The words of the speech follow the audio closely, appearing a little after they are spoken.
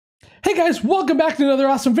Hey guys, welcome back to another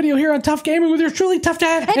awesome video here on Tuf Gaming with your truly Tuf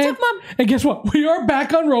Dad and Tuf Mom. And guess what? We are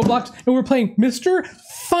back on Roblox and we're playing Mr.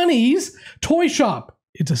 Funny's Toy Shop.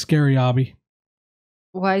 It's a scary obby.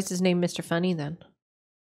 Why is his name Mr. Funny then?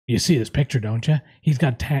 You see this picture, don't you? He's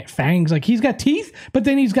got fangs, like he's got teeth, but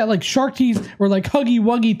then he's got like shark teeth or like huggy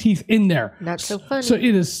wuggy teeth in there. Not so funny. So it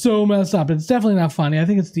is so messed up. It's definitely not funny. I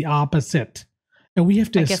think it's the opposite. And we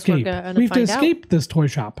have to escape. We have to escape this toy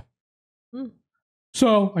shop.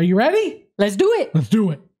 So, are you ready? Let's do it. Let's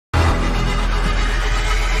do it.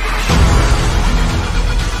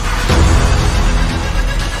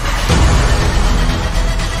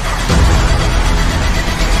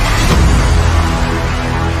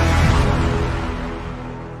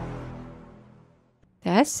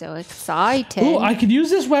 That's so exciting. Oh, I could use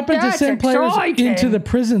this weapon to send players into the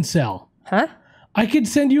prison cell. Huh? I could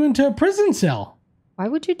send you into a prison cell. Why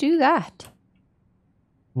would you do that?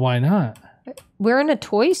 Why not? We're in a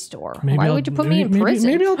toy store. Why would you put me in prison?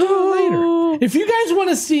 Maybe I'll do it later. If you guys want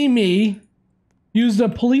to see me use the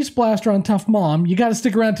police blaster on Tuf Mom, you got to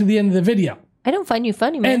stick around to the end of the video. I don't find you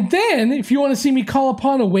funny, man. And then, if you want to see me call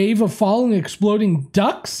upon a wave of falling exploding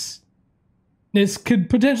ducks, this could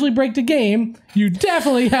potentially break the game. You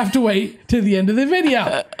definitely have to wait to the end of the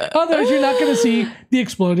video. Otherwise, you're not going to see the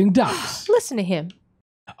exploding ducks. Listen to him.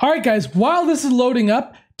 All right, guys, while this is loading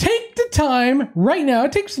up, take the time right now.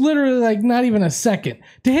 It takes literally like not even a second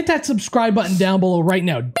to hit that subscribe button down below right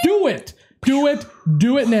now. Do it. Do it.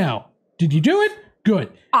 Do it now. Did you do it?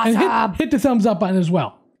 Good. Awesome. And hit the thumbs up button as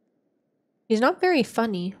well. He's not very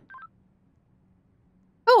funny.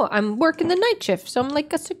 Oh, I'm working the night shift, so I'm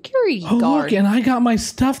like a security guard. Look, and I got my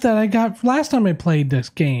stuff that I got last time I played this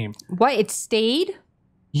game. What? It stayed?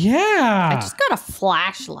 Yeah. I just got a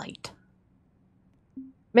flashlight.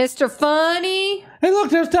 Mr. Funny. Hey, look,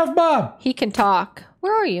 there's Tuf Bob. He can talk.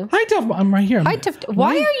 Where are you? Hi, Tuf Bob. I'm right here. Hi, Tuf.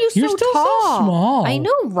 Why are you so You're still tall? so small. I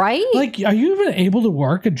know, right? Like, are you even able to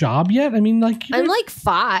work a job yet? I mean, like... I'm like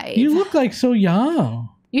 5. You look like so young.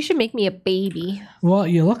 You should make me a baby. Well,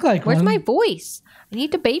 you look like Where's one. my voice? I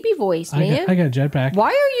need the baby voice, man. I got a jetpack.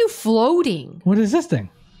 Why are you floating? What is this thing?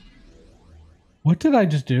 What did I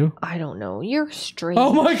just do? I don't know. You're strange.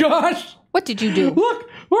 Oh my gosh! What did you do? Look,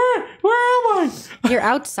 where am I? You're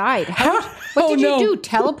outside. What did you do?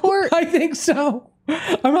 Teleport? I think so.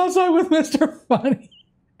 I'm outside with Mr. Funny.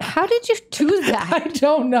 How did you do that? I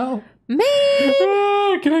don't know. Man!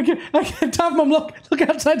 I can't Tuf Mom, look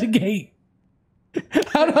outside the gate.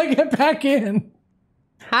 How do I get back in?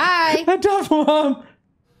 Hi. Tuf Mom.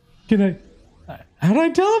 How do I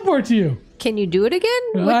teleport to you? Can you do it again?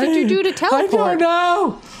 What did you do to teleport? I don't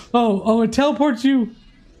know. Oh, it teleports you.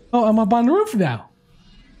 Oh, I'm up on the roof now.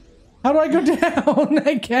 How do I go down?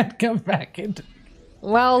 I can't come back into.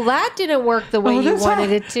 Well, that didn't work the way you wanted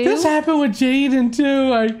it to. This happened with Jaden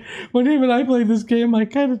too. When him and I played this game, I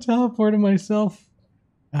kind of teleported myself.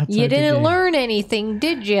 You didn't learn anything,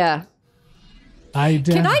 did you? I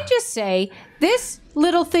did. Can I just say, this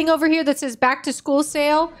little thing over here that says back to school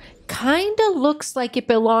sale kind of looks like it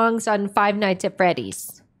belongs on Five Nights at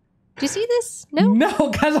Freddy's. Do you see this? No? No,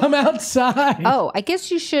 because I'm outside. Oh, I guess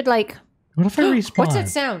you should like... What if I respawn? What's that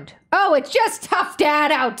sound? Oh, it's just Tuf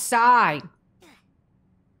Dad outside.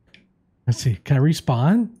 Let's see. Can I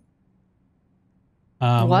respawn?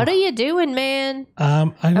 What are you doing, man?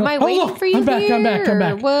 Am I waiting for you I'm back. I'm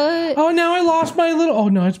back. What? Oh, now I lost my little... Oh,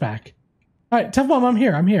 no, it's back. All right, Tuf Mom, I'm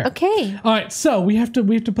here. Okay. All right, so we have to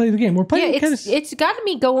play the game. We're playing. Yeah, it's got to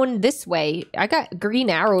be going this way. I got green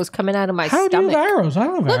arrows coming out of my stomach. How do you have arrows? I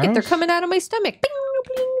don't have arrows. Look, they're coming out of my stomach.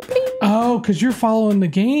 Bing, bing, bing. Oh, because you're following the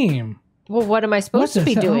game. Well, what am I supposed to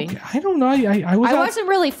be doing? Okay. I don't know. I wasn't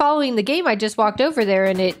really following the game. I just walked over there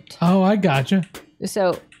and it. Oh, I gotcha.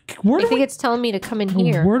 So I think it's telling me to come in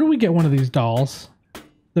here. Where do we get one of these dolls?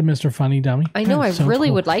 The Mr. Funny dummy. I know. I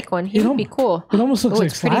really would like one. He would be cool. It almost looks like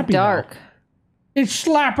it's Slappy. Pretty dark. Though. It's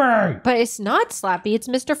Slapper! But it's not Slappy, it's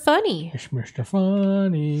Mr. Funny. It's Mr.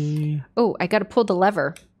 Funny. Oh, I gotta pull the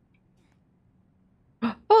lever.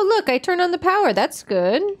 Oh, look, I turned on the power. That's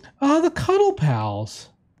good. Oh, the Cuddle Pals.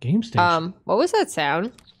 Game station. What was that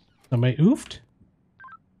sound? Somebody oofed?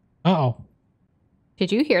 Uh-oh.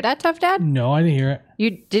 Did you hear that, Tuf Dad? No, I didn't hear it. You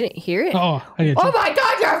didn't hear it? Oh, I did. Oh my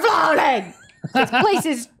God, you're floating! This place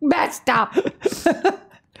is messed up.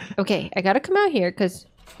 Okay, I gotta come out here, because...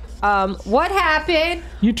 what happened?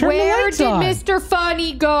 You turned the lights on. Where did Mr.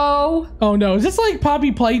 Funny go? Oh no, is this like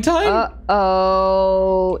Poppy Playtime?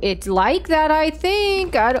 Uh-oh. It's like that, I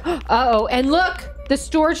think. Uh-oh. And look, the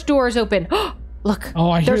storage door is open. Look,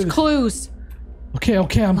 oh, I hear there's clues. Okay,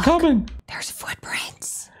 I'm coming. There's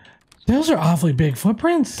footprints. Those are awfully big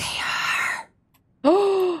footprints. They are.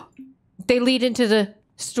 Oh, they lead into the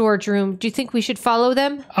storage room. Do you think we should follow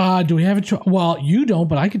them? Do we have a choice? Well, you don't,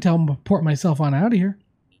 but I could port myself on out of here.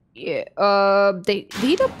 Yeah. They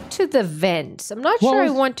lead up to the vents. I'm not sure I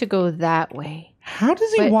want to go that way. How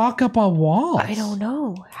does he walk up on walls? I don't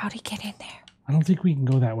know. How'd he get in there? I don't think we can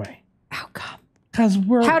go that way. How come? Because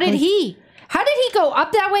we're. How did he go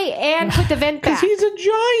up that way and put the vent back? Because he's a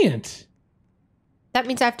giant. That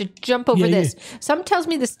means I have to jump over this. Something tells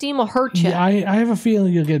me the steam will hurt you. Yeah, I have a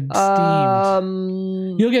feeling you'll get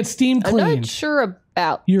steamed. You'll get steam cleaned. I'm not sure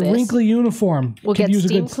about your wrinkly uniform. Will get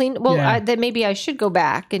steam cleaned. Well, then maybe I should go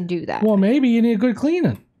back and do that. Well, maybe you need a good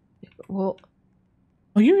cleaning. Well,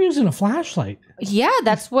 you're using a flashlight. Yeah,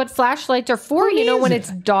 that's what flashlights are for. You know, when it's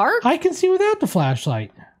dark. I can see without the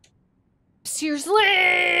flashlight. Seriously?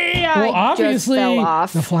 Well, obviously, just fell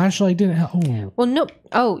off. The flashlight didn't help. Oh. Well, no.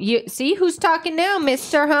 Oh, you see who's talking now,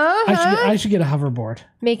 mister, huh? I should get a hoverboard.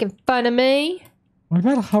 Making fun of me? What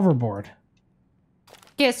about a hoverboard?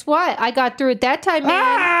 Guess what? I got through it that time, man.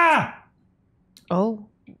 Ah! Oh,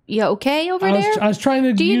 you okay over there? I was trying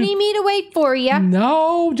to... Do you need me to wait for you?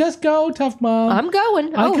 No, just go, Tough Mom. I'm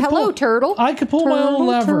going. Oh, hello, Turtle. I could pull my own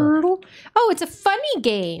lever. Turtle. Oh, it's a funny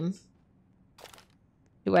game.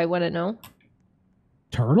 Do I want to know?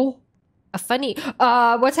 Turtle? A funny...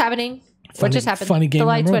 what's happening? What just happened? Funny game. The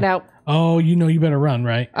lights went out. Oh, you better run,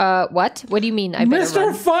 right? What? What do you mean I better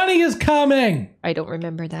run? Mr. Funny is coming! I don't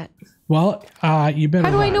remember that. Well, you better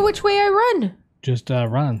How do I know which way I run? Just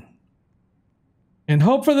run. And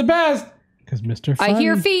hope for the best, because Mr. Funny... I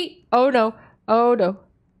hear feet. Oh, no. Oh, no.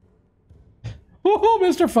 Oh,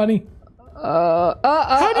 Mr. Funny. How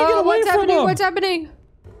do you get away from him? What's happening?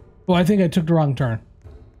 Well, I think I took the wrong turn.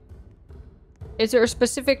 Is there a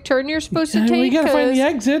specific turn you're supposed to take? We gotta find the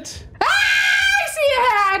exit. Ah! I see a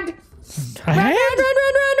hand! A hand? Run.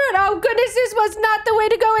 Oh, goodness, this was not the way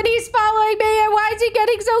to go, and he's following me, and why is he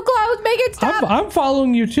getting so close? Make it stop! I'm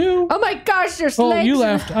following you, too. Oh, my gosh, there's legs. Oh, you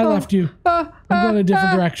left. I left you. I'm going a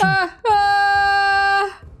different direction.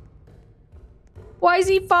 Why is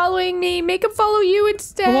he following me? Make him follow you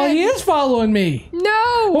instead. Well, he is following me.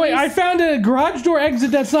 No. Wait, I found a garage door exit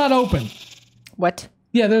that's not open. What?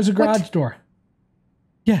 Yeah, there's a garage door.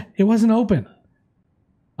 Yeah, it wasn't open.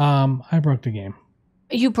 I broke the game.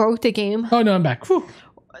 You broke the game? Oh, no, I'm back. Whew.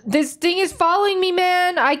 This thing is following me,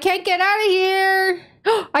 man. I can't get out of here.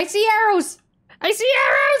 I see arrows. I see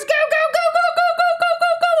arrows. Go, go, go, go, go, go, go,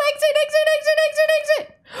 go, go. Exit, exit, exit, exit, exit.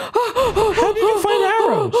 How did you find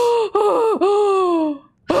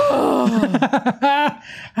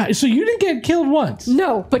arrows? So you didn't get killed once?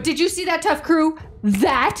 No, but did you see that, Tuf Crew?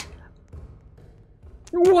 That,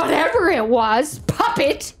 whatever it was,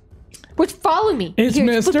 puppet, was following me. It's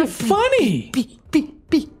Mr. Funny.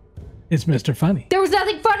 It's Mr. Funny. There was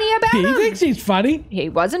nothing funny about him. He thinks he's funny. He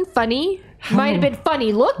wasn't funny. Might have been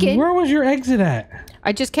funny looking. Where was your exit at?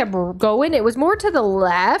 I just kept going. It was more to the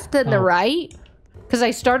left than the right. Because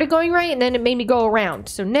I started going right and then it made me go around.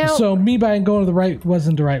 So now... So me by going to the right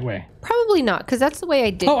wasn't the right way? Probably not, because that's the way I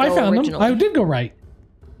did I found originally. them. I did go right.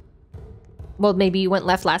 Well, maybe you went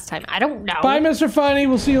left last time. I don't know. Bye, Mr. Funny.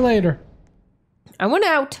 We'll see you later. I went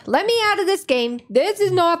out. Let me out of this game. This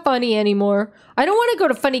is not funny anymore. I don't want to go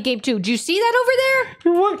to Funny Game 2. Do you see that over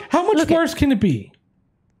there? What? How much worse can it be?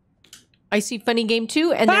 I see Funny Game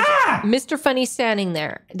 2, and there's Mr. Funny standing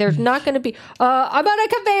there. There's not going to be... I'm on a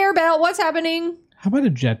conveyor belt. What's happening? How about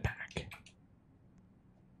a jetpack?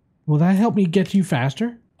 Will that help me get to you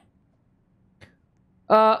faster?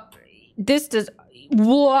 This does...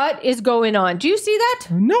 What is going on? Do you see that?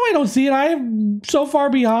 No, I don't see it. I am so far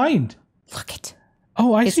behind. Look it.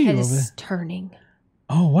 Oh, I His see you head over there. is turning.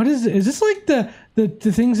 Oh, what is it? Is this like the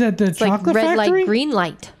things at the chocolate like red factory? light, green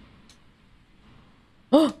light.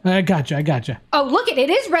 I gotcha. Oh, look it. It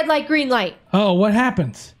is red light, green light. Oh, what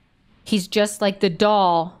happens? He's just like the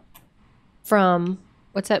doll from...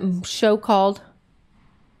 What's that show called?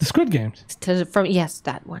 The Squid Games. Yes,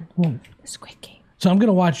 that one. Ooh. The Squid Game. So I'm going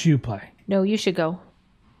to watch you play. No, you should go.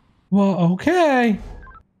 Well, okay.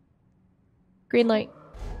 Green light.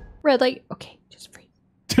 Red light. Okay, just freeze.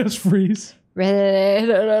 Just freeze. Red.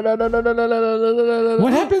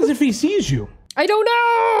 What happens if he sees you? I don't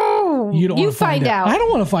know. You find out. I don't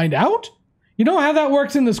want to find out. You know how that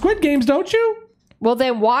works in the Squid Games, don't you? Well,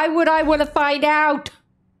 then why would I want to find out?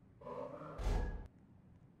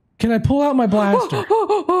 Can I pull out my blaster?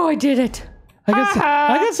 Oh, I did it. I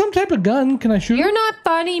got some type of gun. Can I shoot You're him? not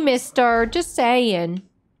funny, mister. Just saying.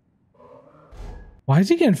 Why is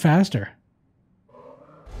he getting faster?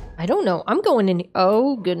 I don't know. I'm going in.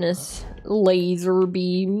 Oh, goodness. Laser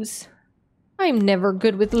beams. I'm never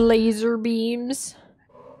good with laser beams.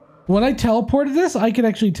 When I teleported this, I could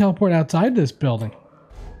actually teleport outside this building.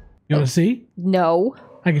 You want to see? No.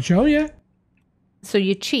 I can show you. So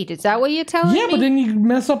you cheat. Is that what you're telling me? Yeah, but then you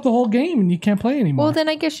mess up the whole game and you can't play anymore. Well, then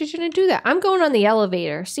I guess you shouldn't do that. I'm going on the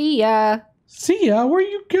elevator. See ya. See ya. Where are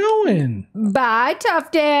you going? Bye,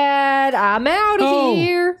 Tough Dad. I'm out of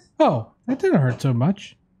here. Oh, that didn't hurt so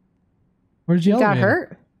much. Where's the elevator? Got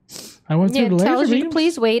hurt? I went through the laser tells you to beams.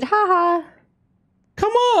 please wait. Ha.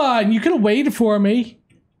 Come on. You could have waited for me.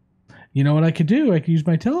 You know what I could do? I could use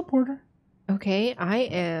my teleporter. Okay, I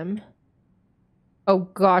am... Oh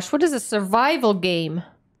gosh, what is a survival game?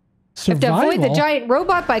 Survival? You have to avoid the giant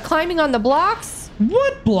robot by climbing on the blocks?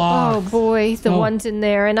 What blocks? Oh boy, the ones in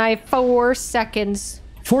there. And I have 4 seconds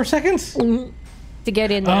 4 seconds? to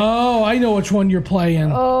get in there. Oh, I know which one you're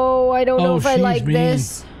playing. Oh, I don't know if I she's like mean.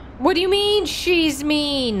 this. What do you mean she's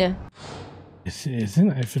mean?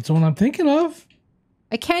 Isn't if it's the one I'm thinking of.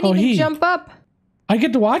 I can't even jump up. I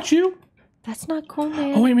get to watch you. That's not cool,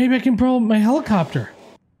 man. Oh, wait, maybe I can pull my helicopter.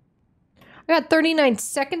 I got 39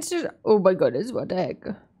 seconds to... Oh my goodness, what the heck?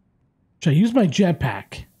 Should I use my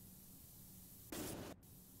jetpack?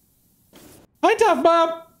 Hi, Tough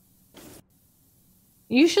Mom.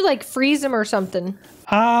 You should like freeze him or something.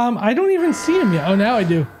 I don't even see him yet. Oh, now I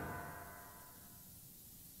do.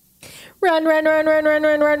 Run.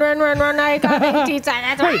 I got 18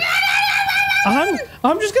 seconds. Wait.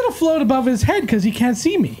 I'm just gonna float above his head because he can't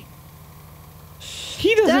see me.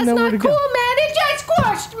 He doesn't know where to That's not cool, go. man. It just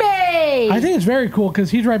squashed me. I think it's very cool because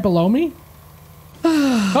he's right below me.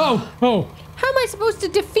 Oh. How am I supposed to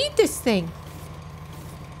defeat this thing?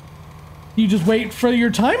 You just wait for your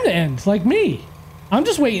time to end, like me. I'm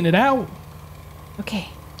just waiting it out. Okay.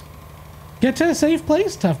 Get to a safe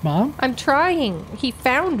place, Tough Mom. I'm trying. He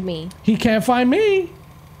found me. He can't find me,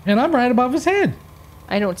 and I'm right above his head.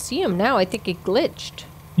 I don't see him now. I think it glitched.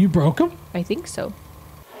 You broke him? I think so.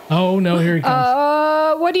 Oh, no, here he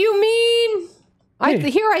comes. What do you mean?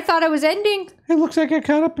 Hey. I thought I was ending. It looks like I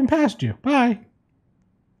caught up and passed you. Bye.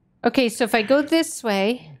 Okay, so if I go this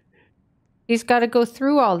way, he's got to go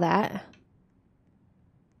through all that.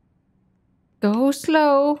 Go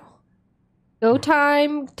slow. Go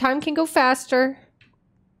time. Time can go faster.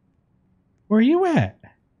 Where are you at?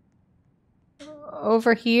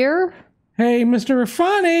 Over here. Hey, Mr.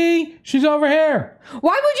 Funny, she's over here.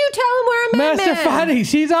 Why would you tell him where I'm at, Mr. man? Funny,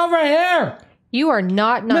 she's over here. You are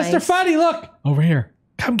not nice. Mr. Funny, look. Over here.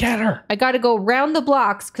 Come get her. I got to go round the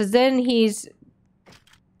blocks because then he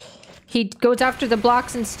goes after the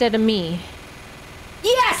blocks instead of me.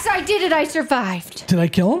 Yes, I did it. I survived. Did I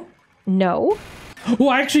kill him? No. Oh,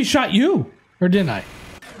 I actually shot you. Or didn't I?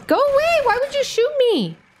 Go away. Why would you shoot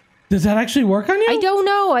me? Does that actually work on you? I don't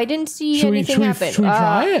know. I didn't see anything happen. Should we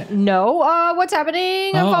try it? No. What's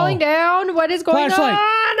happening? I'm falling down. What is going Flashlight. on?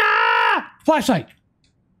 Ah! Flashlight.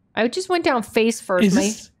 I just went down face first.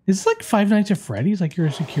 Is this like Five Nights at Freddy's? Like you're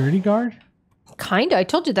a security guard? Kinda. I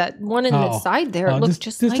told you that one in the side there. It looks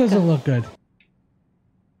just like this doesn't look good.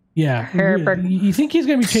 Yeah. Herbert. You think he's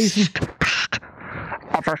gonna be chasing?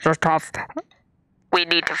 Officer Tuf, we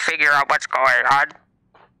need to figure out what's going on.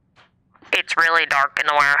 It's really dark in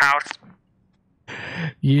the warehouse.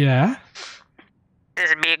 Yeah. This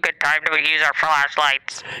would be a good time to use our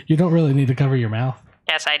flashlights. You don't really need to cover your mouth.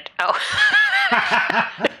 Yes, I do.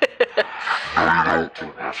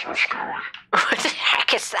 What the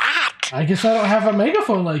heck is that? I guess I don't have a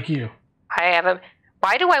megaphone like you. I have a...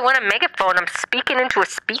 Why do I want a megaphone? I'm speaking into a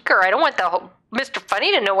speaker. I don't want the whole Mr.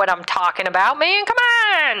 Funny to know what I'm talking about, man. Come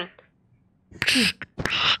on!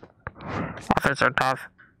 Officer Tuf,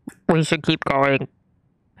 we should keep going.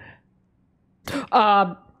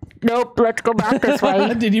 Nope, let's go back this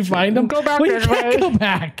way. Did you find him? Go back Well, this you can't way. go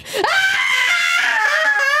back.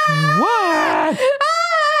 What?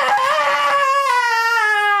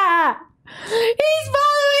 He's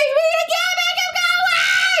following me. I can't make him go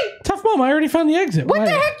away. Tough Mom, I already found the exit. What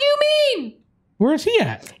the heck do you mean? Where is he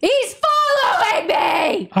at? He's following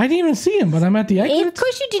me. I didn't even see him, but I'm at the exit. Of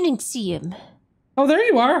course you didn't see him. Oh, there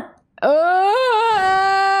you are.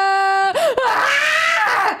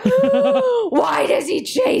 Why does he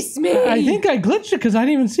chase me? I think I glitched it because I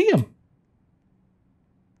didn't even see him.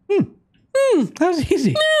 That was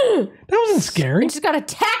easy. That wasn't scary. I just got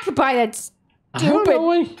attacked by that I don't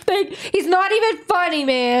know stupid thing. He's not even funny,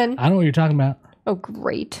 man. I don't know what you're talking about. Oh,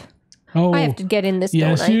 great. Oh, I have to get in this,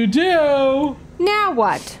 yes, don't I? you do. Now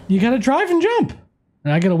what? You gotta drive and jump.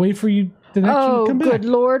 And I gotta wait for you to actually come back. Good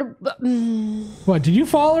Lord. What, did you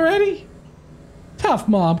fall already? Tough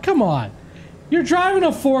Mom, come on. You're driving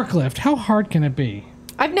a forklift. How hard can it be?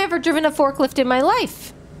 I've never driven a forklift in my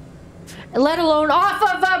life. Let alone off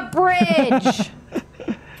of a bridge.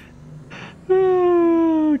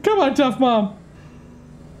 Come on, Tough Mom.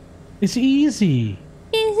 It's easy.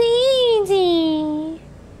 It's easy.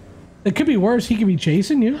 It could be worse. He could be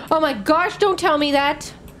chasing you. Oh my gosh, don't tell me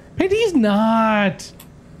that. Hey, he's not.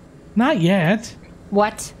 Not yet.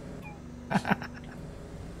 What?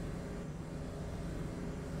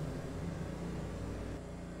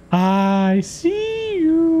 I see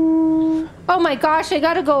you. Oh my gosh, I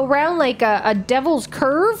gotta go around like a devil's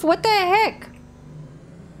curve? What the heck?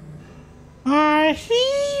 I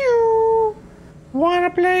see you. Wanna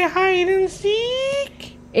play hide and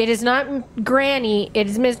seek? It is not Granny, it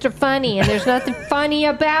is Mr. Funny, and there's nothing funny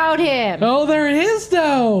about him. Oh, there it is,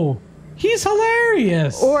 though. He's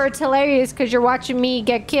hilarious. Or it's hilarious because you're watching me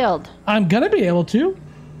get killed. I'm gonna be able to.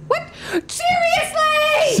 What?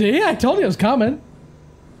 Seriously? See, I told you it was coming.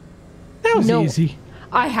 That was No. easy.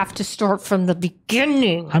 I have to start from the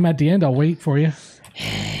beginning. I'm at the end. I'll wait for you.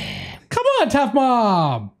 Come on, Tough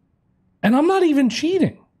Mom. And I'm not even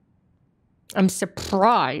cheating. I'm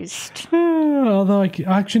surprised. Although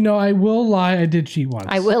actually, no, I will lie. I did cheat once.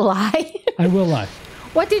 I will lie. I will lie.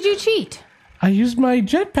 What did you cheat? I used my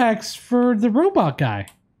jetpacks for the robot guy.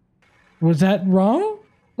 Was that wrong?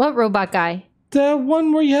 What robot guy? The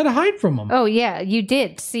one where you had to hide from him. Oh, yeah, you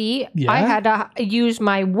did. See? Yeah? I had to use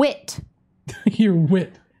my wit. Your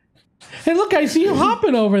wit. Hey, look, I see you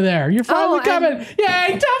hopping over there. You're finally coming. Yay,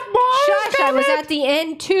 Tough Mom! Shush, I was at the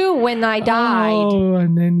end too when I died. Oh,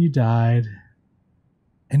 and then you died.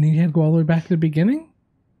 And then you had to go all the way back to the beginning?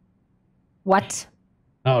 What?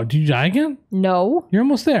 Oh, did you die again? No. You're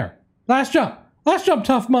almost there. Last jump. Last jump,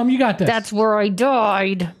 Tough Mom. You got this. That's where I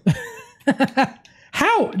died.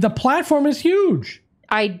 How? The platform is huge.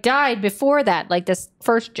 I died before that, like this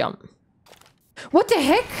first jump. What the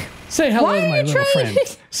heck? Say hello Why to are my you little trying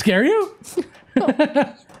friend. Scare you?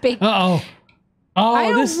 Big. Uh-oh. Oh, I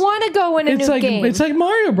don't want to go in a new game. It's like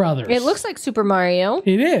Mario Brothers. It looks like Super Mario.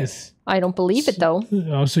 It is. I don't believe it though.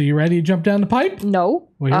 Oh, so you ready to jump down the pipe? No.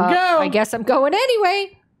 Well, here we go. I guess I'm going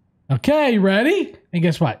anyway. Okay, you ready? And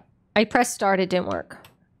guess what? I pressed start. It didn't work.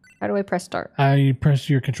 How do I press start? You press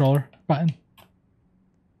your controller button.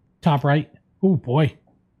 Top right. Oh, boy. Did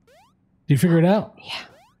you figure it out? Yeah.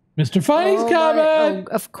 Mr. Funny's coming.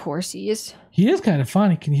 Oh, of course he is. He is kind of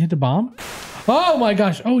funny. Can you hit the bomb? Oh, my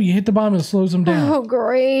gosh. Oh, you hit the bomb and it slows him down. Oh,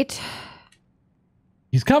 great.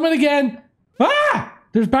 He's coming again. Ah!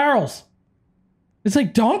 There's barrels. It's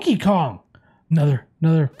like Donkey Kong. Another.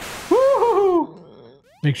 Woo-hoo-hoo.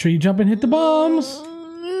 Make sure you jump and hit the bombs.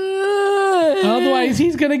 Otherwise,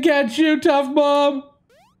 he's going to get you, Tough Mom.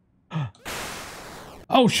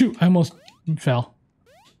 Oh, shoot. I almost fell.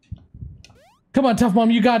 Come on, Tough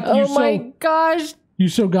Mom. You got Oh, my gosh. You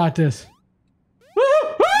so got this.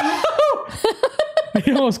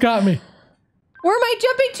 You almost got me. Where am I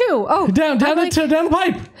jumping to? Oh, Down the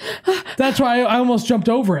pipe. That's why I almost jumped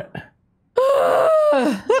over it.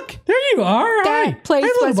 Look, there you are. That Hi. place Hi,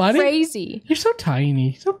 little was buddy. crazy. You're so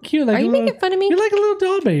tiny, so cute. Like Are you a little, making fun of me? You're like a little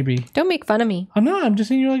doll baby. Don't make fun of me. I'm not. I'm just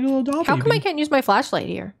saying you're like a little doll How baby. come I can't use my flashlight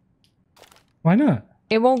here? Why not?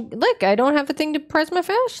 It won't. Look, I don't have a thing to press my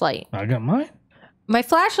flashlight. I got mine. My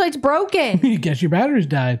flashlight's broken. You guess your batteries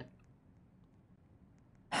died.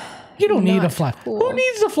 You don't need a Not flash. cool. Who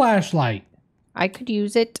needs a flashlight? I could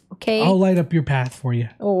use it, okay? I'll light up your path for you.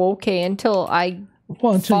 Oh, okay, until I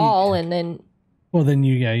Well, until fall you, and then well, then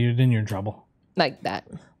you're in trouble. like that.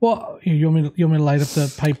 Well, you want me to light up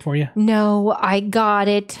the pipe for you? No, I got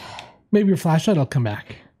it. Maybe your flashlight will come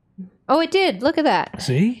back. Oh, it did. Look at that.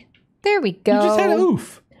 See? There we go. You just had a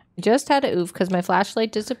oof. Just had a oof because my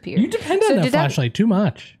flashlight disappeared. You depend on that flashlight too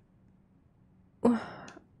much.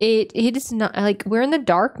 It is not like we're in the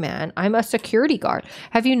dark, man. I'm a security guard.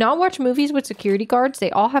 Have you not watched movies with security guards? They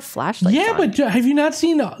all have flashlights. Yeah, on. but have you not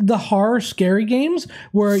seen the horror scary games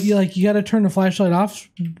where you got to turn the flashlight off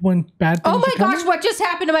when bad things oh my are coming? gosh, what just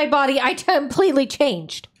happened to my body? I completely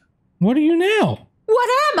changed. What are you now? What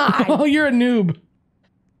am I? Oh, you're a noob.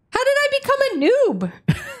 How did I become a noob?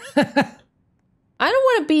 I don't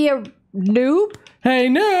want to be a noob. Hey,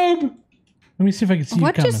 noob. Let me see if I can see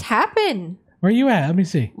What you coming. just happened? Where are you at? Let me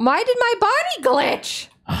see. Why did my body glitch?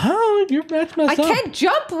 Oh, that's messed I up. can't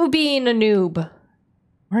jump being a noob.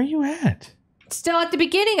 Where are you at? Still at the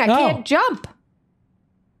beginning. I Oh. can't jump.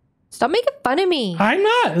 Stop making fun of me. I'm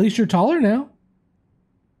not. At least you're taller now.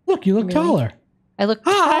 Look, you look Really? taller. I look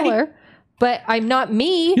Hi. taller, but I'm not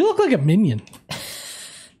me. You look like a minion.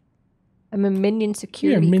 I'm a minion You're a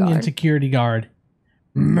security minion guard. security guard.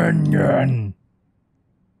 Minion.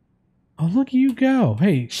 Oh, look at you go.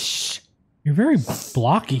 Hey, Shh. you're very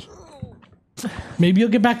blocky. Maybe you'll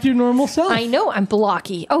get back to your normal self. I know I'm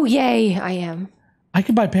blocky. Oh, yay, I am. I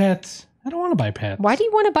could buy pets. I don't want to buy pets. Why do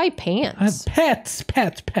you want to buy pants? Pets.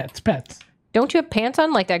 Don't you have pants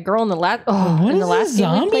on like that girl in the last? Oh, What in is the last this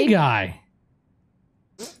game we zombie played? guy?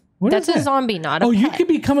 What That's is a that? zombie, not a Oh, pet. you could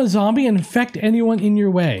become a zombie and infect anyone in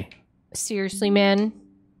your way. Seriously, man.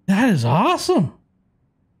 That is awesome.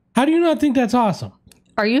 How do you not think that's awesome?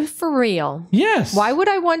 Are you for real? Yes. Why would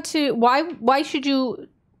I want to? Why should you?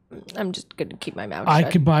 I'm just going to keep my mouth shut. I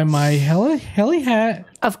could buy my heli hat.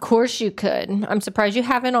 Of course you could. I'm surprised you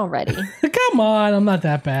haven't already. Come on, I'm not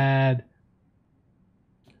that bad.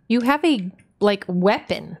 You have a, like,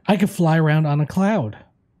 weapon. I could fly around on a cloud.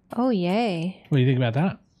 Oh, yay. What do you think about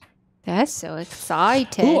that? That's so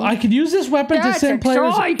exciting. Oh, I could use this weapon to That's send players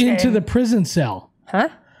exciting. into the prison cell. Huh?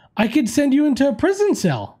 I could send you into a prison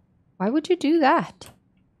cell. Why would you do that?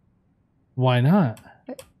 Why not?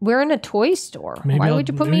 We're in a toy store. Why would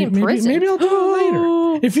you put me in prison? Maybe I'll do it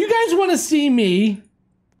later. If you guys want to see me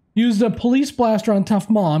use the police blaster on Tough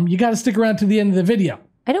Mom, you got to stick around to the end of the video.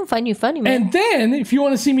 I don't find you funny, man. And then, if you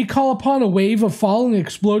want to see me call upon a wave of falling,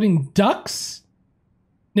 exploding ducks,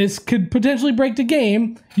 this could potentially break the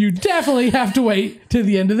game. You definitely have to wait to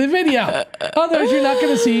the end of the video. Otherwise, you're not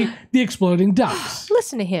going to see the exploding ducks.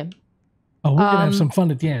 Listen to him. Oh, we're going to have some fun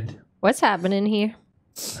at the end. What's happening here?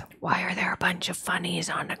 Why are there a bunch of funnies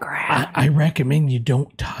on the ground? I recommend you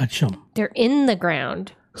don't touch them. They're in the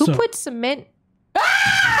ground. Who So- put cement?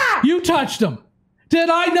 You touched them. Did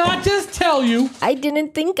I not just tell you? I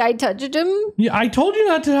didn't think I touched them. Yeah, I told you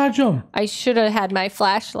not to touch them. I should have had my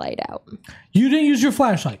flashlight out. You didn't use your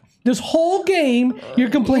flashlight. This whole game, you're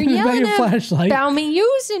complaining about your flashlight. About me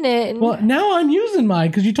using it. Well, now I'm using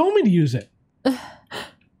mine because you told me to use it.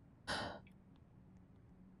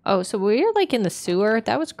 Oh, so we're like in the sewer?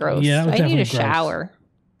 That was gross. Yeah, that was I need a definitely gross. shower.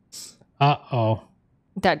 Uh-oh.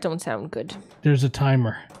 That don't sound good. There's a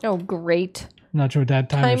timer. Oh, great. Not sure what that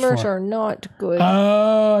timer's Timers for. are not good.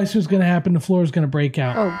 Oh, I see what's going to happen. The floor is going to break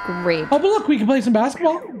out. Oh, great. Oh, but look, we can play some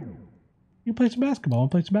basketball. You can play some basketball.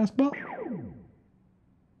 Want to play some basketball?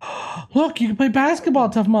 Look, you can play basketball,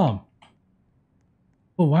 Tough Mom.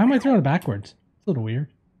 Well, why am I throwing it backwards? It's a little weird.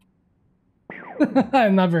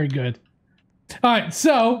 I'm not very good. All right,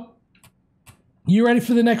 so you ready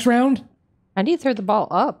for the next round? How do you throw the ball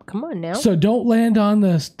up? Come on now. So don't land on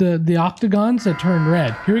the octagons that turn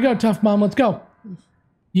red. Here we go, Tough Mom. Let's go.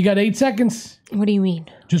 You got 8 seconds. What do you mean?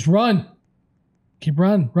 Just run. Keep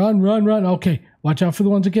run. Okay, watch out for the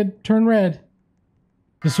ones that get turn red.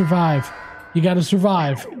 To survive. You got to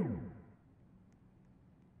survive.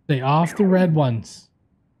 Stay off the red ones.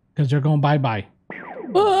 Because they're going bye-bye.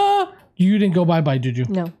 Ah! You didn't go bye-bye, did you?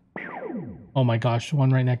 No. Oh my gosh, the one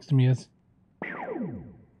right next to me is.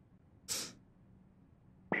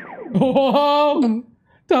 Oh,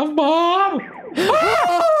 Tough Mom!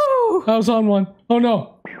 Ah! I was on one. Oh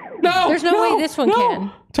no. No! There's no way this one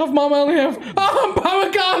can. Tough Mom, I only have. Oh, I'm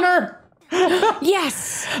a goner!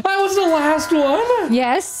 Yes. That was the last one?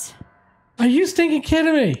 Yes. Are you stinking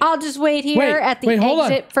kidding me? I'll just wait here at the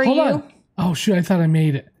exit for hold you. on. Oh shoot, I thought I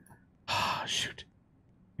made it. Oh shoot.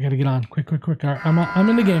 I gotta get on. Quick. All right, I'm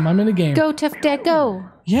in the game. Go, Tough Dad, go.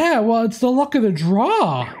 Yeah, well, it's the luck of the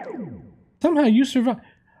draw. Somehow you survive.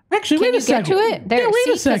 Actually, Can wait a you get second. to it? There, yeah, wait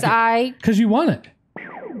a see, second. Because you won it.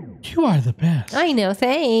 You are the best. I know,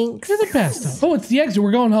 thanks. You're the best. Oh, it's the exit.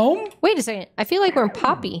 We're going home? Wait a second. I feel like we're in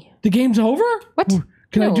Poppy. The game's over? What?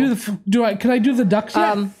 Can No. I do the can I do the ducks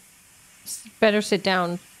yet? Better sit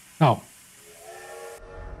down. Oh.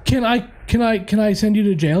 Can I send you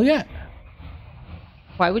to jail yet?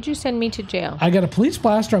 Why would you send me to jail? I got a police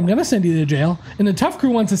blaster. I'm gonna send you to jail. And the Tuf Crew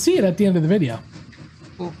wants to see it at the end of the video.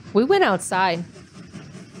 We went outside.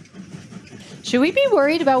 Should we be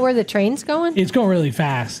worried about where the train's going? It's going really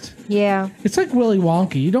fast. Yeah. It's like Willy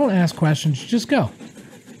Wonka. You don't ask questions, you just go.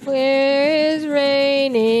 Where is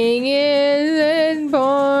raining is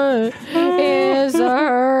born is a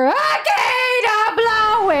hurricane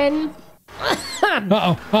blowing.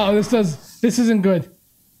 Uh-oh, this isn't good.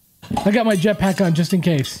 I got my jetpack on just in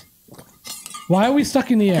case. Why are we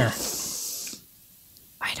stuck in the air?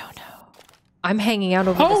 I don't know. I'm hanging out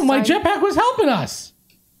over the Oh, my side. jetpack was helping us.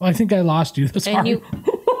 Well, I think I lost you. That's And you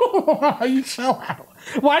fell out.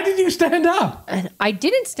 Why did you stand up? And I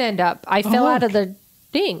didn't stand up. I fell out of the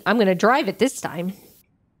thing. I'm going to drive it this time.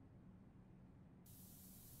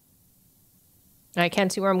 I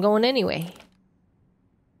can't see where I'm going anyway.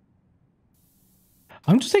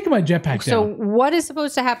 I'm just taking my jetpack So down. what is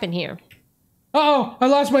supposed to happen here? Uh-oh, I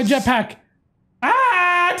lost my jetpack.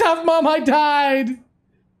 Ah, Tough Mom, I died.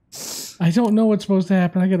 I don't know what's supposed to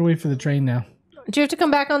happen. I gotta wait for the train now. Do you have to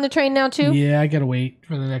come back on the train now too? Yeah, I gotta wait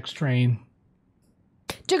for the next train.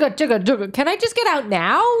 Jugga. Can I just get out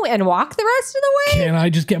now and walk the rest of the way? Can I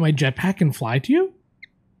just get my jetpack and fly to you?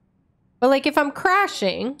 But like if I'm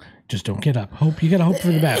crashing. Just don't get up. You gotta hope for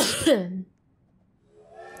the best.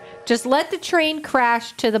 Just let the train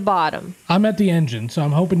crash to the bottom. I'm at the engine, so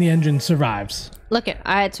I'm hoping the engine survives. Look at,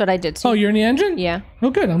 that's what I did. See? Oh, you're in the engine? Yeah. Oh,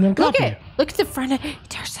 good. I'm going to Look copy at, it. look at the front.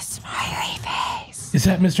 There's a smiley face. Is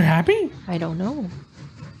that Mr. Happy? I don't know.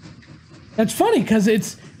 That's funny because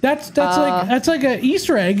that's like an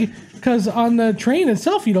Easter egg because on the train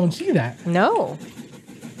itself you don't see that. No.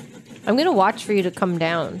 I'm gonna watch for you to come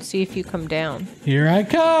down. See if you come down. Here I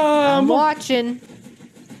come. I'm watching.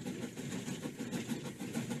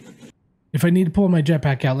 If I need to pull my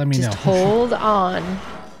jetpack out, let me Just know. hold on.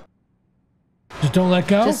 Just don't let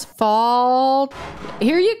go. Just fall.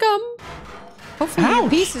 Here you come. Hopefully your Ouch.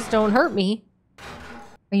 pieces don't hurt me.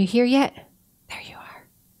 Are you here yet? There you are.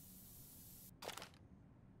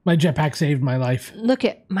 My jetpack saved my life. Look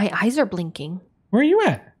at my eyes are blinking. Where are you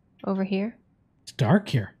at? Over here. It's dark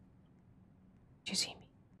here. Did you see me?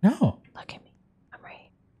 No. Look at me. I'm right.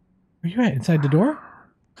 Where are you at? Inside the door?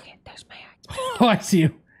 Look at there's my eyes. Oh, I see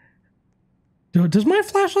you. Does my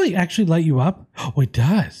flashlight actually light you up? Oh, it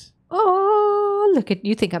does. Oh, look at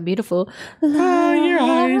you. Think I'm beautiful. Oh, your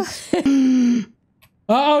eyes.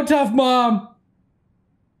 Uh-oh, tough mom.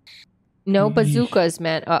 No bazookas,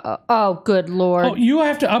 man. Oh, good lord. Oh, you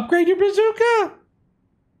have to upgrade your bazooka?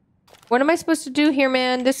 What am I supposed to do here,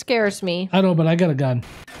 man? This scares me. I don't know, but I got a gun.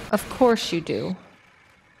 Of course you do.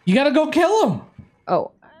 You gotta go kill him.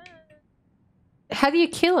 Oh. How do you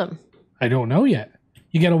kill him? I don't know yet.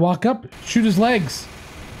 You gotta walk up, shoot his legs.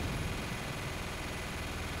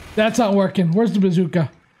 That's not working. Where's the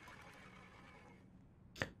bazooka?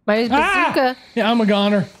 My bazooka. Yeah, I'm a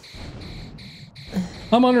goner.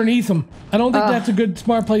 I'm underneath him. I don't think that's a good,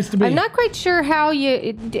 smart place to be. I'm not quite sure how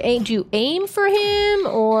you... Do you aim for him,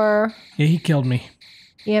 or... Yeah, he killed me.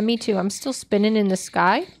 Yeah, me too. I'm still spinning in the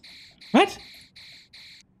sky. What?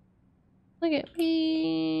 Look at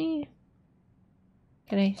me.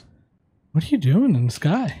 Can I... What are you doing in the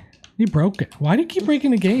sky? You broke it. Why do you keep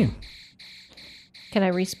breaking the game? Can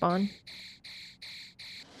I respawn?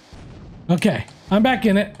 Okay, I'm back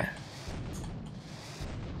in it.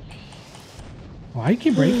 Why do you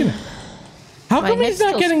keep breaking it? How My come he's head's not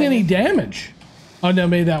still getting any spinning. damage? Oh no,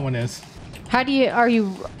 maybe that one is. How do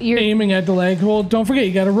you... You're... Aiming at the leg. Well, don't forget,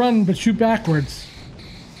 you gotta run, but shoot backwards.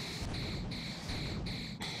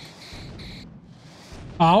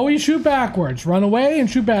 Always shoot backwards. Run away and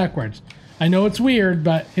shoot backwards. I know it's weird,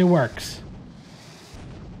 but it works.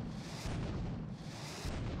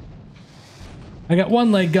 I got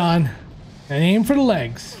one leg gone. And aim for the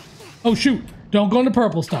legs. Oh, shoot. Don't go into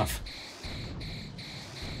purple stuff.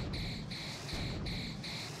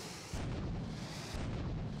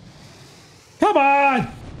 Come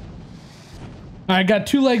on! I got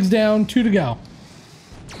 2 legs down, 2 to go.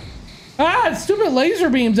 Ah, stupid laser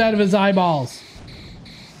beams out of his eyeballs.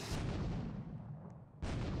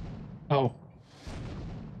 Oh.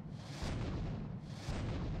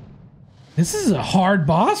 This is a hard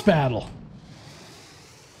boss battle.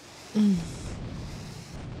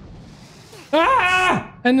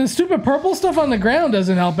 Ah! And the stupid purple stuff on the ground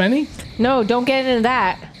doesn't help any. No, don't get into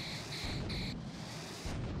that.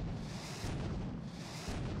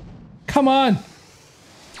 Come on.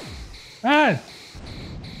 Ah.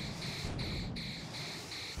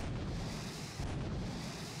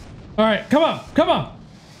 All right, come on, come on.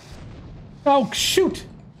 Oh, shoot.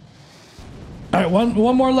 All right, one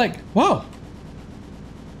more leg. Whoa.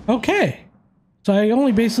 Okay. So I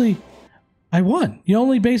only basically, I won. You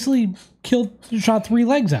only basically shot 3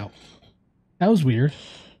 legs out. That was weird.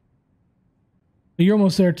 But you're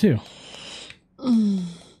almost there too.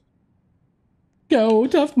 Go,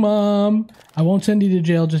 tough mom. I won't send you to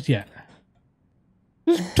jail just yet.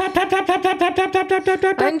 Just tap, tap, tap, tap, tap, tap, tap, tap, tap, tap,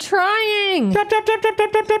 tap. I'm trying. Tap, tap, tap, tap,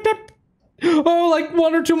 tap, tap, tap, tap. Oh, like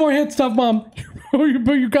 1 or 2 more hits, tough mom.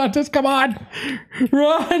 You got this. Come on.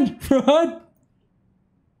 Run, run.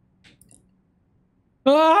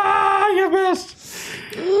 Ah, you missed.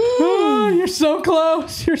 Oh, you're so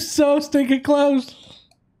close. You're so stinking close.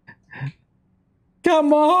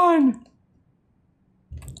 Come on.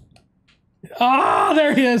 Ah,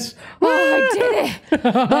 there he is. Oh, I did it.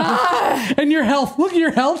 Ah. And your health. Look at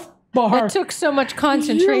your health bar. That took so much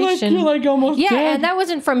concentration. You're like almost yeah, dead. and that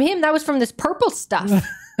wasn't from him. That was from this purple stuff.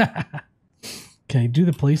 Can I do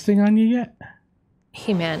the police thing on you yet?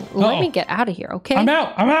 Hey, man, let me get out of here, okay? I'm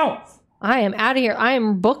out. I'm out. I am out of here. I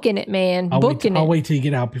am booking it, man. I'll Booking wait till you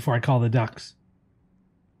get out before I call the ducks.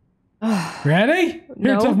 Ready? Here,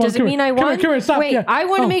 No, tough mom, does it come mean here. I won? Come here, stop. Wait, Yeah. I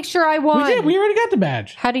want to Oh, make sure I won. We did. We already got the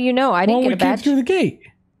badge. How do you know? I didn't When get we a came badge. through the gate.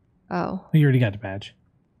 Oh. We already got the badge.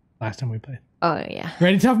 Last time we played. Oh, yeah.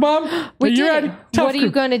 Ready, tough mom? We you did ready? it. Tough What are you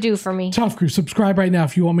Crew. going to do for me? Tough Crew, subscribe right now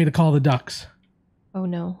if you want me to call the ducks. Oh,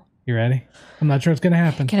 no. You ready? I'm not sure what's going to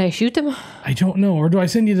happen. Can I shoot them? I don't know. Or do I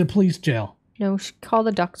send you to police jail? No, call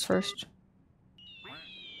the ducks first.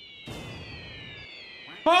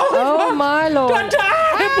 Oh my lord.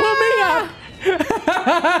 It blew me up.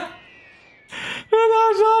 That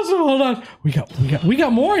was awesome. Hold on. We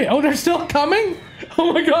got more. Oh, they're still coming?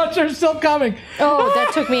 Oh my gosh, they're still coming. Oh,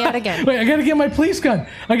 that took me out again. Wait, I gotta get my police gun.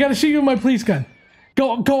 I gotta shoot you with my police gun.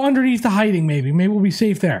 Go underneath the hiding, maybe. Maybe we'll be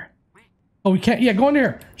safe there. Oh, we can't. Yeah, go under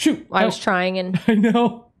here. Shoot. I was trying and... I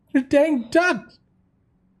know. The dang ducks.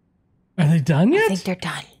 Are they done yet? I think they're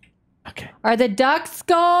done. Okay. Are the ducks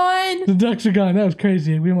gone? The ducks are gone. That was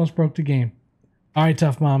crazy. We almost broke the game. All right,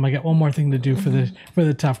 Tough Mom. I got one more thing to do for the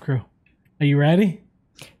Tuf Crew. Are you ready?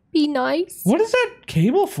 Be nice. What is that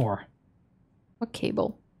cable for? What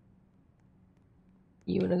cable?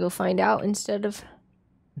 You want to go find out instead of...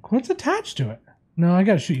 What's attached to it? No, I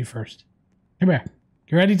gotta shoot you first. Come here.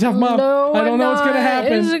 You ready, Tough Mom? No, I don't know what's gonna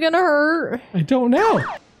happen. Is it gonna hurt? I don't know.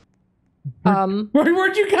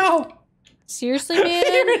 Where'd you go? Seriously, man?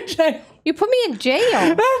 You're in jail. You put me in jail.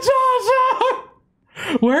 That's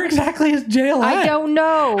awesome. Where exactly is jail at? I don't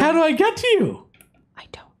know. How do I get to you? I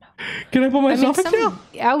don't know. Can I put myself in jail?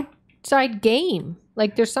 Outside game.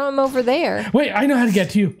 Like there's something over there. Wait, I know how to get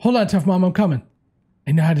to you. Hold on, Tough Mom, I'm coming.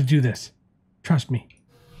 I know how to do this. Trust me.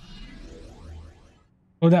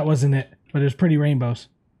 Oh, that wasn't it. But it was pretty rainbows.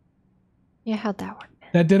 Yeah, how'd that work?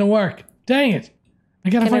 That didn't work. Dang it.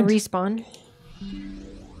 Can I respawn?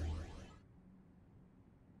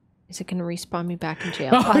 Is it gonna respawn me back in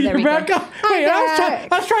jail? Oh, there you're we back go. up. Wait, I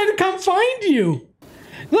was trying to come find you.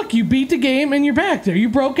 Look, you beat the game and you're back there. You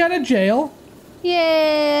broke out of jail.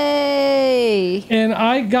 Yay! And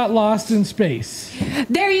I got lost in space.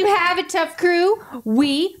 There you have it, Tuf Crew.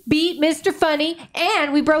 We beat Mr. Funny,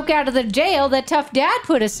 and we broke out of the jail that Tough Dad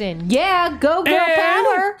put us in. Yeah, go girl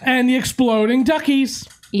power! And the exploding duckies.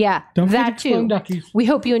 Yeah, Don't forget that the exploding too. duckies. We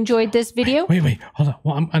hope you enjoyed this video. Wait, hold on.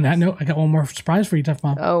 Well, on that note, I got one more surprise for you, Tough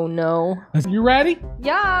Mom. Oh no. You ready?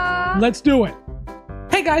 Yeah! Let's do it.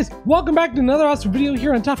 Hey guys, welcome back to another awesome video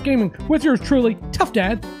here on Tough Gaming with yours truly, Tough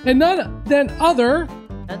Dad, and none other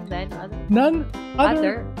than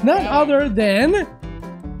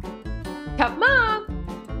Tough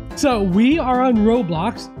Mom. So we are on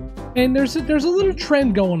Roblox, and there's a little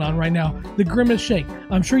trend going on right now, the Grimace shake.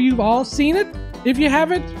 I'm sure you've all seen it. If you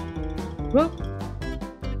haven't, well,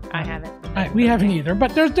 I haven't. We haven't either,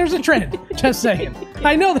 but there's a trend. Just saying.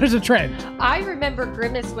 I know there's a trend. I remember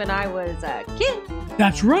Grimace when I was a kid.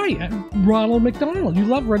 That's right, Ronald McDonald. You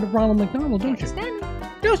love Ronald McDonald, don't you? Stand.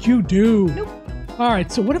 Yes, you do. Nope. All right,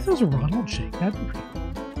 so what if there was a Ronald shake? That'd be pretty cool.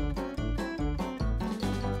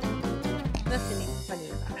 Nothing funny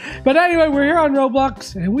about it. But anyway, we're here on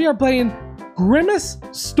Roblox, and we are playing Grimace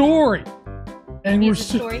Story. And Here's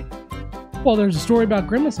the story well, there's a story about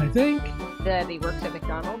Grimace, I think. that he works at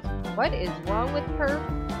McDonald's. What is wrong with her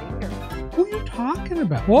finger? Who are you talking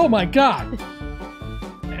about? Oh my God!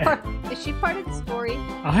 Is she part of the story?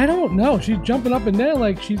 I don't know. She's jumping up and down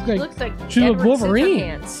like she's like Looks like she's Edward a Wolverine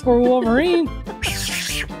Scissorhands. or Wolverine.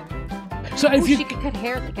 So if She you, could cut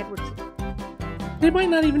hair like Edward Scissorhands. they might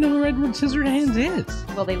not even know who Edward Scissorhands is.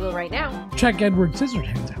 Well, they will right now. Check Edward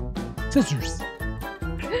Scissorhands out. Scissors.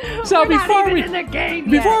 So We're not before even in the game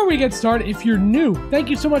Before we get started, if you're new, thank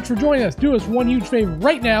you so much for joining us. Do us one huge favor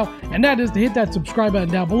right now, and that is to hit that subscribe button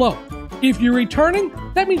down below. If you're returning,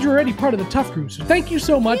 that means you're already part of the Tuf Crew. So thank you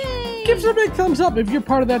so much. Yay. Give us a big thumbs up if you're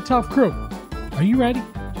part of that Tuf Crew. Are you ready?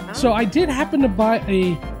 So I did happen to buy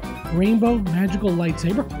a rainbow magical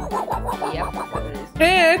lightsaber. Yep.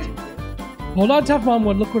 And hold on, Tough Mom.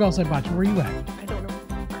 Look what else I bought you. Where you at? I don't know.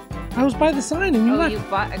 I was by the sign and you Oh, left. you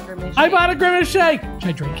bought a Grimace I shake. bought a Grimace shake. Should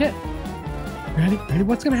I drink it? Ready?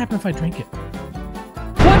 What's gonna happen if I drink it?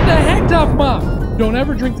 What the heck, Tough Mom? Don't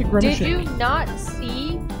ever drink the Grimace Did shake. you not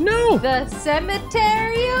see No. the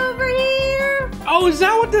cemetery over here? Oh, is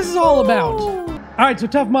that what this is all about? Ooh. All right, so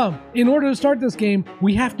Tough Mom, in order to start this game,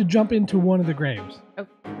 we have to jump into one of the graves. Oh,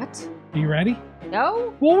 what? Are you ready?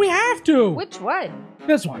 No? Well, we have to. Which one?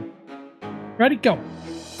 This one. Ready? Go.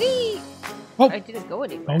 See? Oh. I didn't go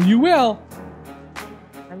anywhere. Oh, you will.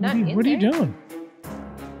 I'm not in What are you there. doing?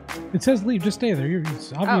 It says leave. Just stay there.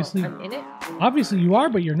 It's obviously, Oh, I'm in it? obviously you are,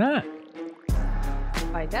 but you're not.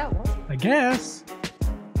 Find out. Won't I guess.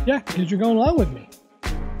 Yeah, because you're going along with me.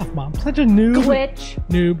 Oh, Mom, such a noob. Glitch.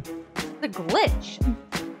 Noob. The glitch.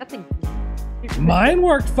 Nothing. Mine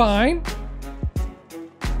worked fine.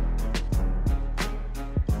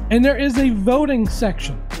 And there is a voting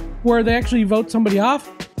section where they actually vote somebody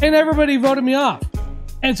off, and everybody voted me off.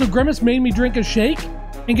 And so Grimace made me drink a shake,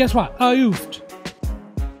 and guess what? I oofed.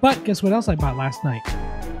 But guess what else I bought last night?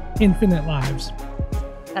 Infinite lives.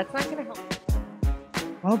 That's not gonna help.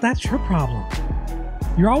 Well, that's your problem.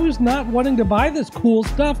 You're always not wanting to buy this cool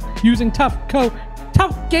stuff using Tuf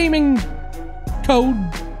Gaming code.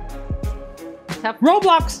 Tough.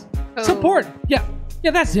 Roblox Code. support. Yeah,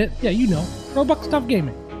 that's it. Yeah, you know. Roblox Tuf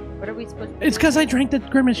Gaming. What are we supposed to It's because I drank the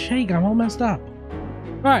Grimace shake. I'm all messed up.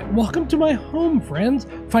 All right, welcome to my home, friends.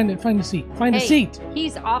 Find a seat. Find a seat.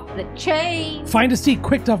 He's off the chain. Find a seat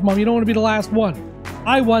quick, Tough Mom. You don't want to be the last one.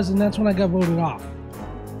 I was, and that's when I got voted off.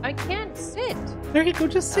 I can't sit. There you go.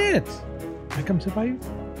 Just sit. I come sit by you.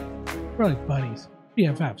 We're like buddies,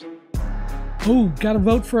 BFFs. Oh, gotta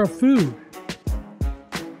vote for a food.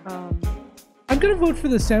 I'm gonna vote for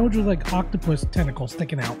the sandwich with like octopus tentacles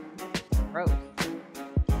sticking out. Gross.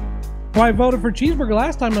 Well, I voted for cheeseburger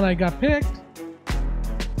last time and I got picked.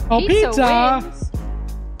 Oh, pizza! Wins.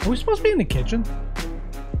 Are we supposed to be in the kitchen?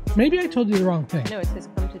 Maybe I told you the wrong thing. No, it says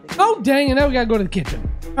come to the kitchen. Oh, dang it. Now we gotta go to the kitchen.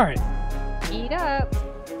 All right. Eat up.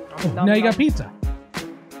 Oh, now you got pizza.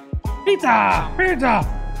 Pizza! Pizza!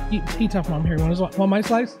 Eat Tough Mom. Here, want my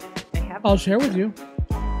slice? I have. I'll share with you.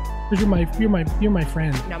 Cause you're my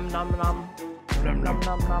friend. Nom nom nom. Nom nom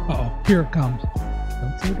nom nom. Uh-oh, here it comes.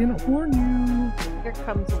 Don't say I didn't warn you. Here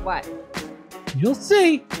comes what? You'll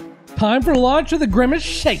see. Time for launch of the Grimace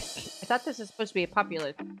Shake. I thought this was supposed to be a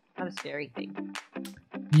popular, not a scary thing.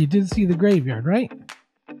 You did see the graveyard, right?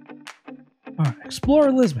 Alright, explore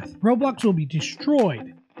Elizabeth. Roblox will be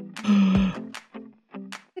destroyed.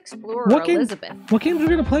 Explorer Elizabeth. What games are we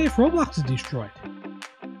gonna play if Roblox is destroyed?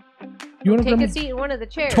 You wanna Take a seat in one of the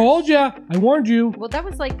chairs. Told ya! I warned you. Well, that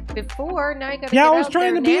was like before. Now you gotta Yeah, get I was out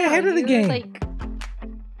trying there to be now. ahead of the You're game. Like,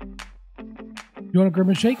 You want a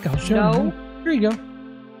Grimace Shake? I'll share No. it. Here you go.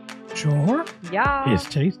 Sure. yeah. It's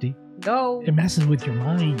tasty. No. It messes with your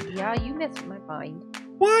mind. Yeah, you messed with my mind.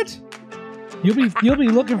 What? You'll be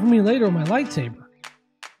looking for me later with my lightsaber.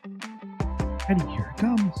 And here it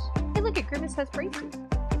comes. Hey, look at Grimace has braces.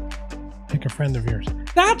 Pick a friend of yours.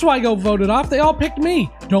 That's why I got voted off. They all picked me.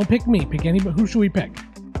 Don't pick me. Pick anybody. Who should we pick?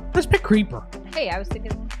 Let's pick Creeper. Hey, I was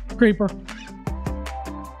thinking. Creeper.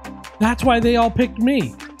 That's why they all picked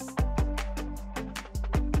me.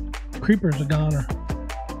 Creeper's a goner.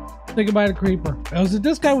 Say goodbye to Creeper. Oh, is it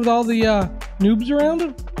this guy with all the noobs around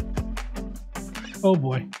him? Oh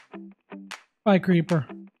boy. Bye, Creeper.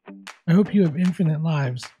 I hope you have infinite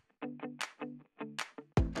lives.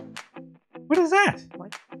 What is that?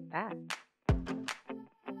 What's that?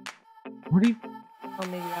 What are you? Oh,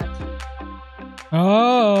 maybe that's.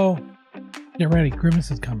 Oh. Get ready.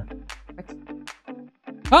 Grimace is coming. What's...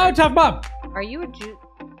 Oh, Tough Mom! Are you a Jew?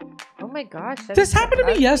 Oh my gosh. that This is happened to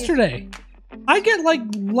me ugly. yesterday. I get like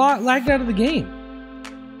lagged out of the game.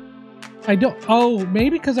 I don't. Oh,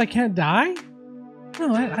 maybe because I can't die?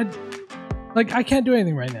 No, I can't do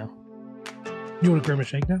anything right now. You want a Grimace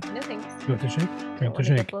Shake now? No thanks. You want the shake? Drink the wanna get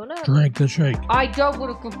shake. blown up. Drink the shake. I don't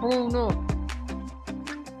want to get blown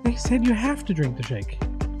up. They said you have to drink the shake.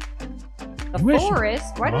 The You wish-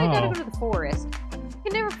 forest? Why do I gotta Oh. go to the forest?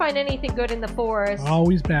 You can never find anything good in the forest.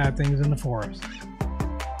 Always bad things in the forest.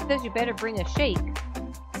 It says you better bring a shake.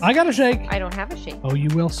 I got a shake. I don't have a shake. Oh, you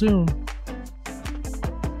will soon.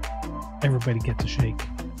 Everybody gets a shake.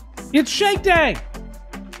 It's Shake Day!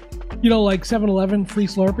 You know, like 7-Eleven free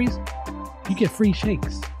Slurpees? You get free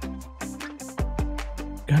shakes.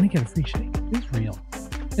 Gonna get a free shake. It's real.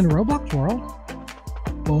 In the Roblox world.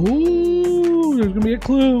 Oh, there's gonna be a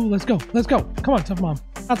clue. Let's go. Let's go. Come on, Tough Mom.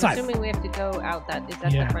 Outside. Assuming we have to go out that is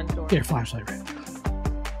that the front door. Get your flashlight ready.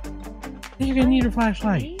 You're gonna need your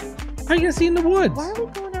flashlight. How are you gonna see in the woods? Why are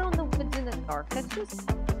we going out in the woods in the dark? That's just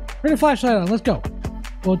Bring the flashlight on. Let's go.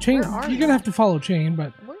 Well, Chain, Where are you're you? gonna have to follow Chain,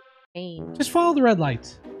 but we're pain. just follow the red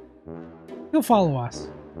lights. He'll follow us.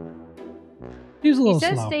 He's a He little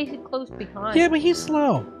says slow. stay close behind. Yeah, but he's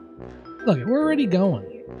slow. Look, we're already going.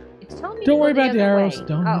 It's telling me Don't to worry go about the other arrows. way.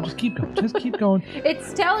 Don't. Oh. Just keep going. Just keep going.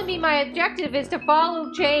 It's telling me my objective is to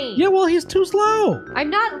follow Jane. Yeah, well, he's too slow. I'm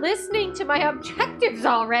not listening to my objectives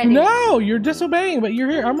already. No, you're disobeying, but you're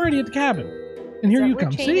here. I'm already at the cabin. And here Is that you where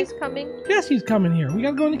come. Jane See? is coming? Yes, he's coming here. We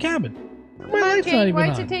gotta go in the cabin. My Come on, light's not Jane. even Why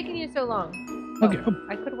on. is it taking you so long? Okay. Oh,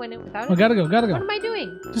 I could have went in without Oh, it. gotta go. Gotta What go. am I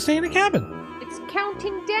doing? Just stay in the cabin. It's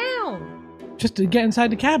counting down. Just to get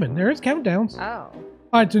inside the cabin. There is countdowns. Oh. All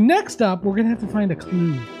right. So next up, we're gonna have to find a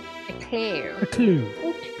clue. A clue. A clue.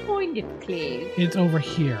 What kind of clue? It's over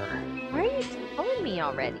here. Why are you telling me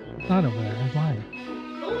already? It's not over there. It's mine.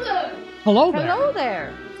 Hello there. Hello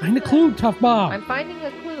there. Find a clue, Tough Mom. I'm finding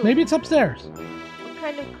a clue. Maybe it's upstairs. What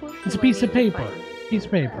kind of clue? It's a do I piece of need to paper. find? Piece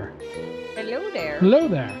of paper. Hello there. Hello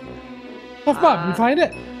there. Tough Mom, you find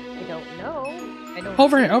it? I don't know. I don't.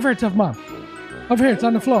 Over here, Tough Mom. Over here, it's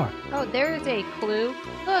on the floor. Oh, there's a clue.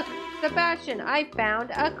 Look, Sebastian, I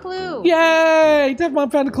found a clue. Yay! Tuf Mom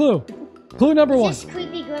found a clue. Clue number one. It's just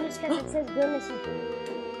creepy Grimace because it says Grimace.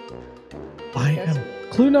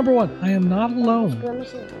 Clue number one. I am not alone.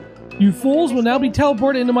 Grimace. You fools will now be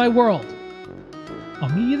teleported into my world. I'll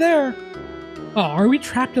meet you there. Oh, are we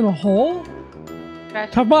trapped in a hole?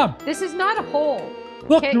 Tuf Mom, This is not a hole.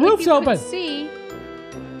 look, Okay, the roof's open.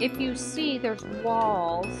 If you see, there's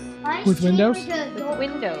walls With windows? with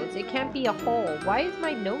windows. It can't be a hole. Why is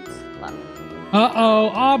my notes left?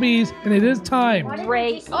 Uh-oh, Obbys, and it is time.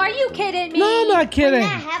 Great. Oh, are you kidding me? No, I'm not When kidding.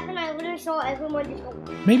 that happened, I literally saw everyone just go.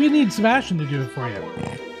 Maybe you need Sebastian to do it for you.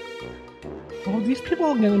 Oh, these people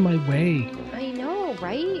all get in my way. I know,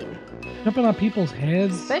 right? Jumping on people's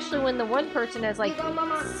heads. Especially when the one person has like Here you go,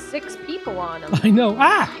 Mama. 6 people on them. I know.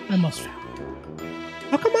 Ah! I almost fell.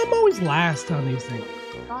 How come I'm always last on these things?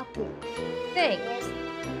 Stop it. Thanks.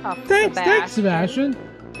 Oh, Thanks, Sebastian.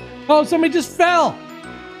 Oh, somebody just fell.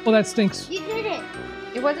 Well, that stinks. You did it.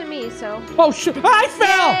 It wasn't me, so. Oh, shit. I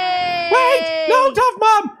fell! Yay! Wait! No, Tuf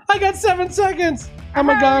Mom! I got 7 seconds. I'm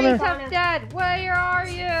a goner. Tough Dad, where are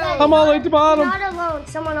you? I'm all the way at the bottom. You're not alone.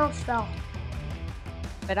 Someone else fell.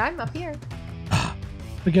 But I'm up here.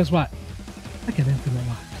 But guess what? I get infinite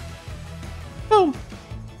life. Boom.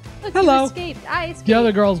 Look, Hello. you escaped. I escaped. The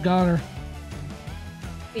other girl's goner.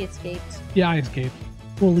 We escaped. Yeah, I escaped.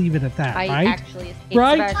 We'll leave it at that, I right? actually escaped.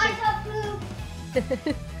 Right? Sebastian.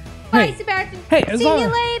 I Hey. Bye, Sebastian. Hey, as See long you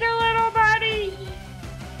as- later, little buddy.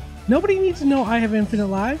 Nobody needs to know I have infinite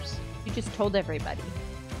lives. You just told everybody.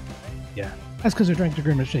 Yeah. That's because I drank the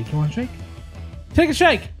Grimace shake. You want a shake? Take a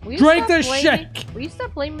shake. Will you Drink stop the blaming- shake. Will you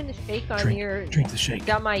stop blaming the shake on Drink, your drink the shake.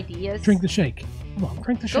 dumb ideas? Drink the shake. Come on,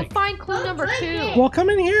 drink the Go shake. find clue Don't number drink 2. it. Well, come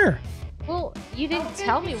in here. Well, you didn't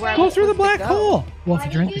tell me where I Go was through the supposed black to go. hole. Well, Why if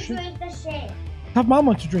you drink did the you shake. drink the shake? Have Mom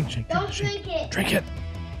wants to drink shake. Drink Don't the shake. drink it. Drink it.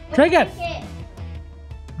 Don't Drink it. it.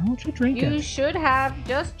 Why won't you drink You it? should have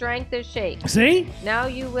just drank the shake. See? Now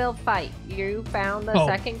you will fight. You found the Oh.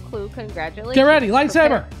 second clue. Congratulations. Get ready.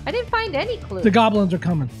 Lightsaber. I didn't find any clue. The goblins are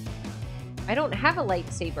coming. I don't have a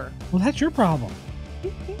lightsaber. Well, that's your problem.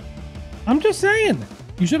 I'm just saying.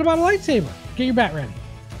 You should have bought a lightsaber. Get your bat ready.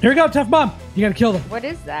 Here we go, Tuf Mom. You gotta kill them. What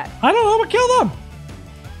is that? I don't know, but kill them.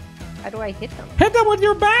 How do I hit them? Hit them with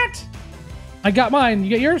your bat. I got mine. You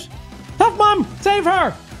get yours? Tuf Mom, save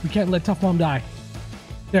her. We can't let Tuf Mom die.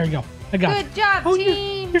 There you go. I got it. Good job, Oh,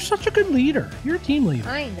 team. you're such a good leader. You're a team leader.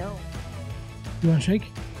 I know. You want to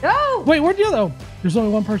shake? No! Wait, where'd the other? Oh, there's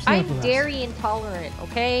only one person left I'm with dairy intolerant,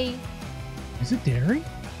 okay? us. Is it dairy?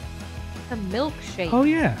 It's a milkshake. Oh,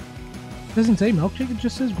 yeah. It doesn't say milkshake. It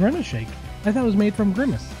just says Grimace shake. I thought it was made from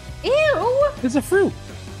Grimace. Ew! It's a fruit.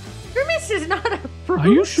 Grimace is not a fruit. Are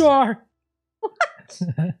you sure?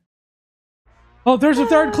 Oh, there's a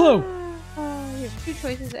third clue. You have 2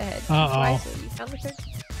 choices ahead. Uh-oh. Wisely. You found the third.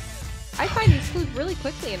 I find these clues really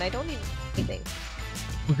quickly, and I don't even do anything.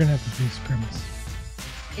 We're going to have to face Grimace.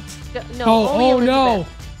 It's no. Oh, only oh Elizabeth.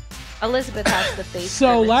 no. Elizabeth has to face. So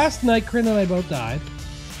Grimace. last night, Corinne and I both died.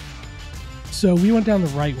 So we went down the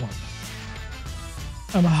right one.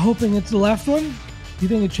 I'm hoping it's the left one. You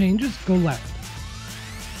think it changes? Go left.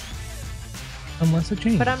 Unless it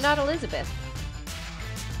changes. But I'm not Elizabeth.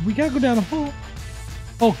 We gotta go down a hole.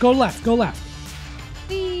 Oh, go left. Go left.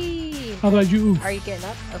 Whee! Otherwise, you oof. Are you getting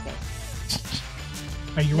up? Okay.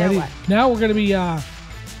 Are you Now ready? what? Now we're gonna be.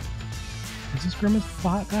 Is this Grimace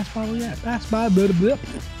gas bottle yet? Gas bottle.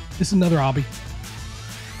 This is another obby.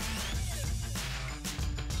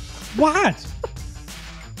 What?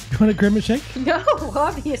 You want a Grimace shake? No,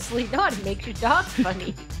 obviously not. It makes you talk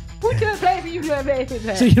funny. So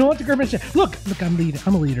you don't want the Grimace shake? Look, I'm leader.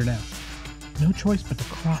 I'm a leader now. No choice but to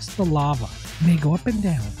cross the lava. You may go up and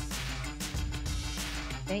down.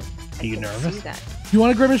 Thanks. Are you I can nervous? See that. You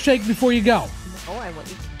want a Grimace shake before you go? No, I want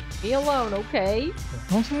you to be alone, okay?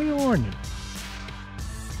 Don't say I warn you.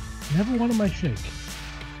 Never wanted my shake.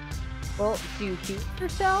 Well, do you accuse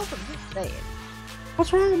yourself? I'm just saying.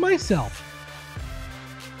 What's wrong with myself?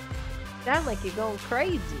 Sound like you're going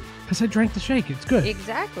crazy. Because I drank the shake. It's good.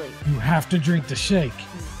 Exactly. You have to drink the shake.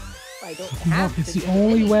 I don't No, have it's to the do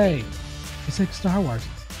only anything. way. It's like Star Wars.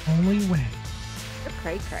 It's the only way. You're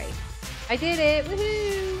cray cray. I did it!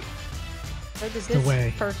 Woohoo! So did the this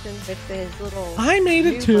way. person with his little. I made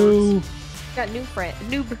it new too. boats. Got new friends.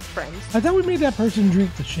 I thought we made that person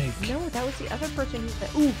drink the shake. No, that was the other person who said,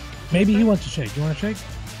 "Ooh, Maybe he wants a shake. You want a shake?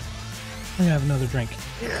 I'm gonna have another drink.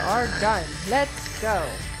 we are done. Let's go."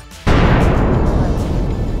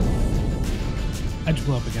 I just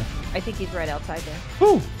blew up again. I think he's right outside there.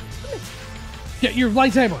 Ooh! Get your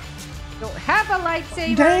lightsaber. Don't have a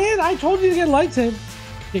lightsaber. Dang it! I told you to get a lightsaber.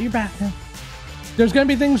 Get your bat now. There's gonna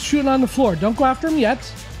be things shooting on the floor. Don't go after them yet.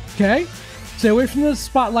 Okay? Stay away from the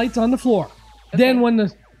spotlights on the floor. Then when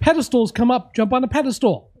the pedestals come up, jump on the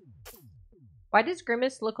pedestal. Why does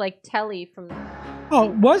Grimace look like Telly from...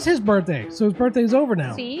 Oh, it was his birthday, so his birthday's over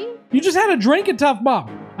now. See? You just had a drink at Tuf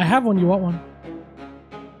Mom. I have one. You want one?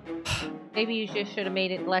 Maybe you just should have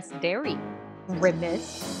made it less dairy.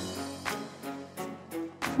 Grimace.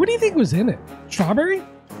 What do you think was in it? Strawberry?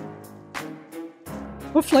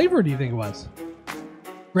 What flavor do you think it was?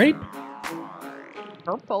 Grape?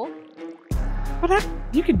 Purple. What?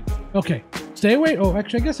 You can... Okay. Stay away. Oh,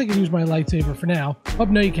 actually, I guess I can use my lightsaber for now. Oh,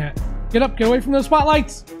 no, you can't. Get up. Get away from those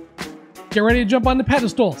spotlights. Get ready to jump on the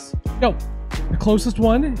pedestals. Go. The closest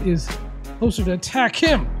one is closer to attack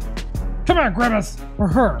him. Come on, Grimace. Or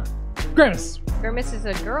her. Grimace. Grimace is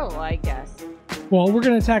a girl, I guess. Well, we're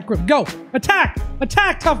going to attack Grimace. Go. Attack.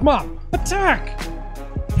 Attack, Tuf Mom. Attack.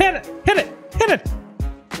 Hit it. Hit it. Hit it.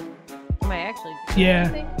 Am I actually doing Yeah.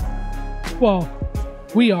 anything? Well,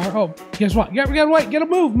 we are. Oh, guess what? We gotta wait. Get a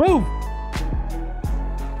move. Move.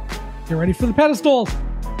 Get ready for the pedestals.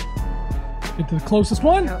 Get to the closest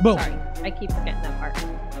one. Oh, Boom. sorry. I keep forgetting that part.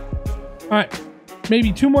 All right.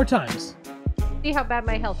 Maybe 2 more times. See how bad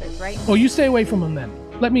my health is, right? Oh, you stay away from them then.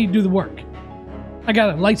 Let me do the work. I got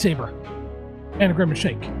a lightsaber and a Grimace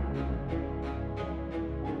shake.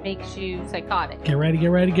 Makes you psychotic. Get ready. Get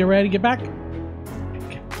ready. Get ready. Get back.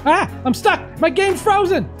 Ah! I'm stuck. My game's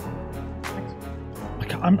frozen.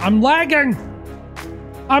 I'm lagging.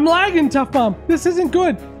 I'm lagging, Tuf Mom. This isn't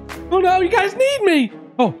good. Oh no, you guys need me.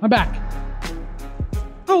 Oh, I'm back.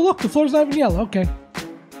 Oh, look, the floor's not even yellow. Okay.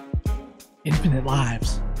 Infinite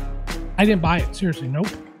lives. I didn't buy it. Seriously, nope.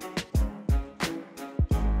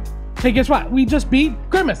 Hey, guess what? We just beat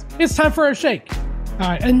Grimace. It's time for a shake. All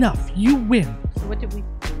right, enough. You win. So what did we...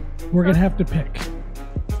 We're going to have to pick.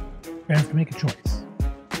 We're going to have to make a choice.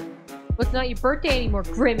 Well, it's not your birthday anymore,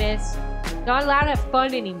 Grimace. Not allowed to have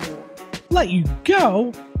fun anymore. Let you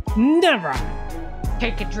go? Never.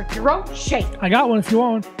 Take and drink your own shake. I got one if you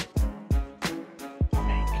want one.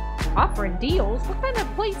 Offering deals? What kind of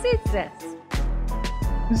place is this?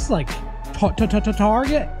 This is like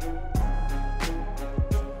Target.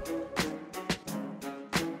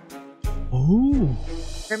 Ooh.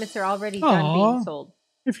 Grimace are already done being sold.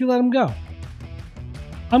 If you let him go.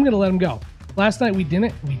 I'm going to let him go. Last night we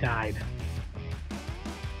didn't. We died.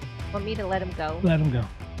 Want me to let him go? Let him go.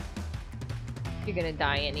 You're gonna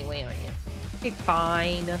die anyway, aren't you? It's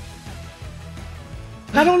fine.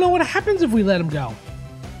 I don't know what happens if we let him go.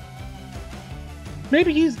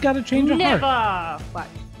 Maybe he's got a change of heart. Never! What?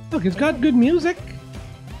 Look, it's got good music.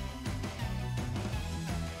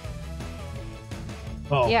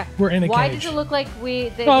 Oh, Yeah. we're in a Why cage. does it look like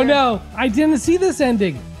Oh no, I didn't see this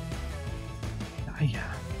ending.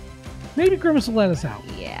 Yeah. Maybe Grimace will let us out.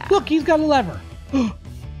 Yeah. Look, he's got a lever.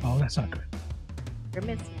 Oh, that's not good.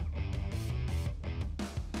 Grimace.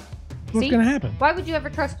 What's See? gonna happen? Why would you ever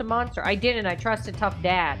trust a monster? I didn't. I trusted Tough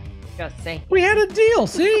Dad. Just saying. We had a deal,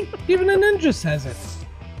 see? Even a ninja says it.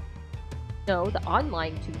 No, the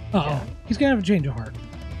online too. Uh-oh. He's gonna have a change of heart.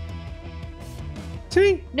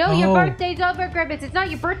 See? No, your birthday's over, Grimace. It's not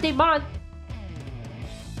your birthday month.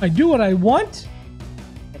 I do what I want?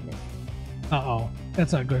 Goodness. Uh-oh.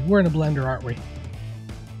 That's not good. We're in a blender, aren't we?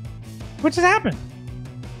 What just happened?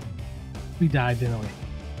 We died, didn't we?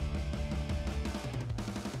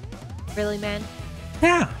 Really, man?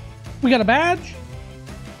 Yeah. We got a badge?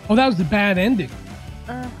 Oh, that was the bad ending.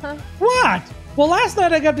 Uh-huh. What? Well, last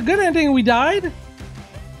night I got the good ending and we died?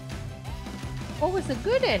 What was the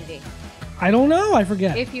good ending? I don't know. I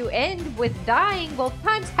forget. If you end with dying both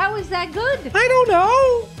times, how is that good? I don't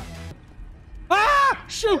know. Ah!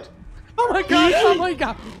 Shoot! Oh my god! Oh my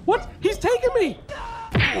god! What? He's taking me!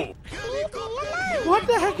 What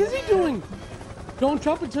the heck is he doing? Don't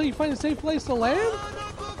jump until you find a safe place to land?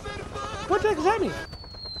 What the heck does that mean?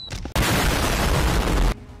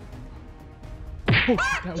 Oh,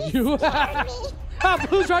 that was you. Ah,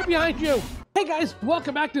 Blue's right behind you. Hey guys,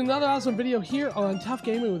 welcome back to another awesome video here on Tuf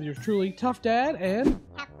Gaming with yours truly, Tuf Dad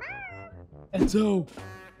and so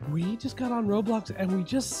we just got on Roblox and we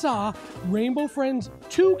just saw Rainbow Friends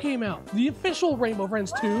 2 came out. The official Rainbow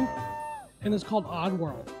Friends 2, and it's called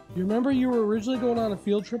Oddworld. You remember you were originally going on a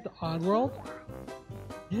field trip to Oddworld?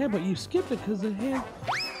 Yeah, but you skipped it because it had...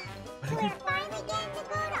 We're finally getting to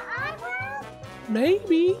go to Oddworld?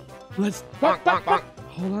 Maybe. Let's...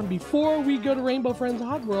 Hold on, before we go to Rainbow Friends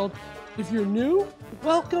Oddworld, if you're new,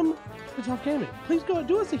 welcome to Tuf Gaming. Please go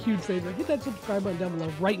do us a huge favor. Hit that subscribe button down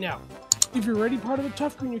below right now. If you're already part of the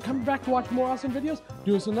Tuf Crew and you're coming back to watch more awesome videos,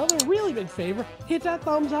 do us another really big favor. Hit that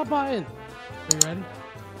thumbs up button. Are you ready?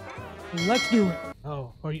 Let's do it.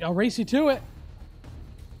 Oh, I'll race you to it.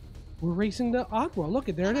 We're racing to Oddworld. Look,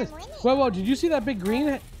 there it is. I'm winning. Whoa, did you see that big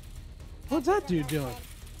green? What's that dude doing?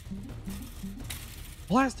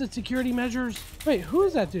 Blasted security measures. Wait, who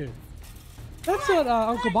is that dude? That's not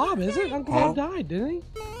Uncle Bob, is it? Uncle Bob died, didn't he?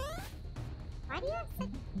 Why do you have such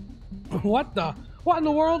What in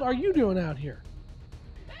the world are you doing out here?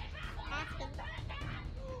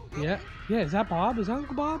 basketball? Yeah, is that Bob? Is that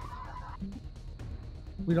Uncle Bob?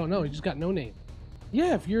 We don't know. He just got no name.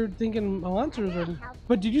 Yeah, if you're thinking monsters or...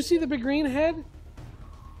 But did you see the big green head?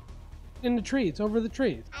 In the tree. It's over the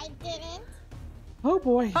trees. I didn't. Oh,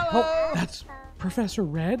 boy. Oh, that's Professor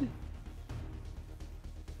Red.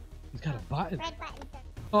 He's got a button. Red buttons.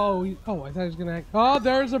 Oh, I thought he was going to act... Oh,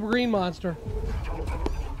 there's a green monster.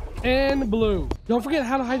 And blue. Don't forget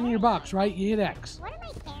how to hide in your box, right? You hit X. What am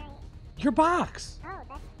I carrying? Your box. Oh,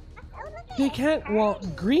 that's. Oh, look at They it. can't... Well,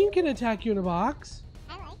 green can attack you in a box.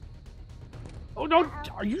 I like. Oh, no.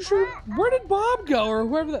 Are you sure? Where did Bob go? Or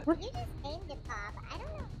whoever that... You just named it Bob. I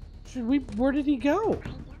don't know. Where did he go? I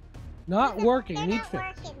don't. Not working. They're Need not fix.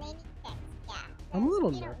 working. They need fix. Yeah. I'm a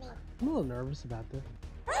little You don't nervous. need- I'm a little nervous about this.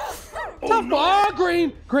 Oh, Tough Mom! Oh,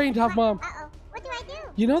 green! Green, Tough Mom. Uh-oh. What do I do?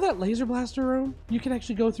 You know that laser blaster room? You can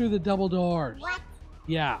actually go through the double doors. What?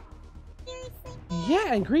 Yeah. Seriously?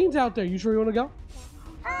 Yeah, and green's out there. You sure you want to go?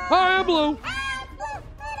 Oh, Ah, blue! ah, blue,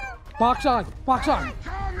 blue. Box on! Box on!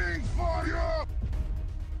 Coming for you!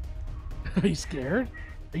 Are you scared?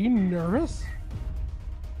 Are you nervous?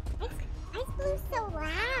 Why is blue so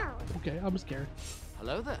loud? Okay, I'm scared.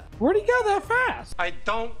 Hello there. Where'd he go that fast? I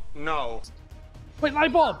don't know. Wait,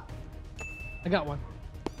 light bulb! I got one.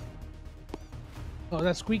 Oh,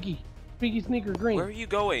 that's Squeaky. Squeaky Sneaker Green. Where are you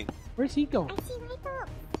going? Where's he going? I see light bulb.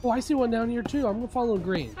 Oh, I see one down here too. I'm gonna follow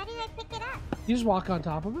green. How do I pick it up? You just walk on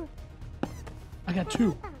top of it. I got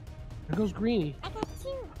two. There goes Greeny. I got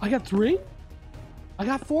two. I got three. I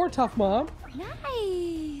got four, Tough Mom.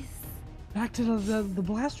 Nice. Back to the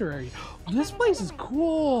blaster area. This place is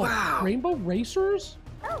cool. Wow. Rainbow Racers?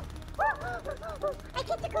 Oh, I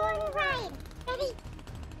get to go on a ride. Ready?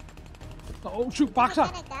 Oh, shoot, box Am I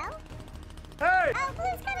up. gonna go? Hey! Oh,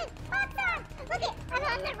 blue's coming. Box on. Look it. I'm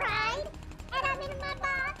on the ride. And I'm in my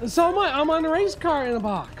box. So am I. I'm on a race car in a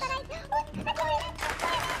box. But I can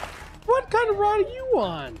What kind of ride are you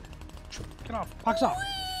on? Get off. Box off.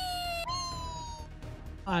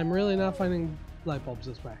 I'm really not finding light bulbs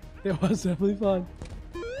this way. It was definitely fun.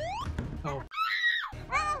 Oh.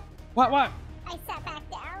 Oh, What? I sat back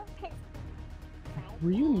down because.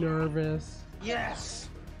 Were you nervous? Yes!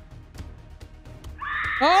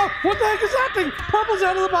 Oh, what the heck is that thing? Purple's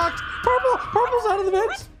out of the box. Purple's out of the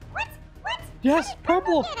vents. What? Yes, How did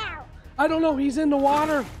purple. Get out? I don't know. He's in the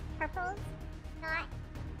water. Purple's not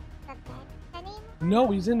the bed anymore.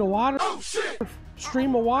 No, he's in the water. Oh shit!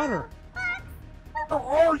 Stream of water. Where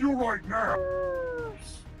are you right now?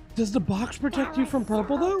 Does the box protect you from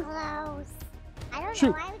purple so though? Close. I don't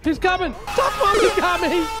Shoot, know. I was he's coming. Tough Mom, he got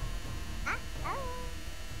me.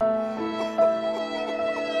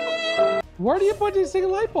 Oh. Where do you put these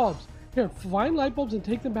single light bulbs? Here, find light bulbs and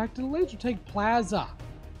take them back to the laser tag plaza.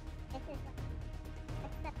 This is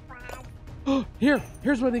the flag.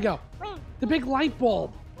 Here's where they go. Where? The big light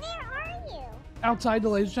bulb Where are you? outside the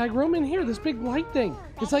laser tag room. In here, this big light thing.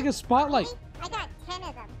 It's like a spotlight. I got 10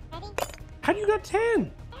 of them. Ready? How do you got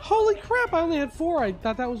 10? Holy crap! I only had 4. I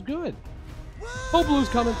thought that was good. Oh, blue's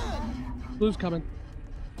coming. Blue's coming.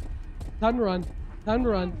 Time to run. Time to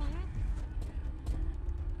run.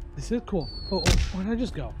 This is cool. Oh, where did I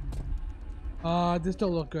just go? This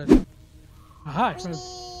don't look good. Aha, I We found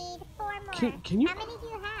need 4 more. Can you- How many do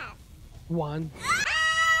you have? 1.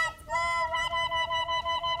 Ah, it's blue! Run, run, run, run, run,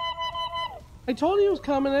 run, run, run, run. I told you he was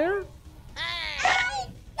coming there. Ah,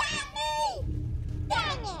 got me!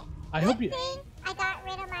 Dang it! I hope you. Good thing I got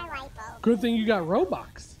rid of my light bulb. Good thing you got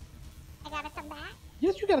Robux. I gotta come back?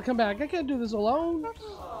 Yes, you gotta come back. I can't do this alone. Okay,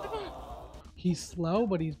 okay. He's slow,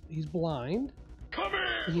 but he's blind. Come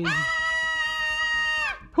in! He's...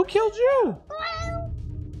 Who killed you? Blue!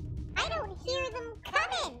 I don't hear them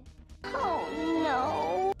coming. Oh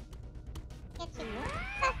no! Get you.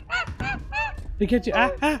 They get you.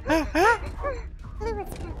 Blue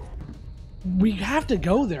is coming. We have to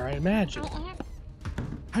go there, I imagine. I am.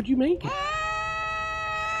 How'd you make it?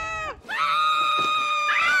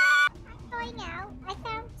 I'm going out. I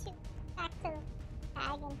found 2. Back to the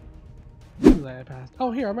bag and Too late, I passed.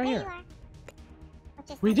 Oh, here, I'm right there here. you are.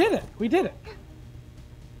 Which is We did it. We did it.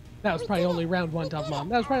 That was We probably did only it. round 1, We Tough did Mom. it.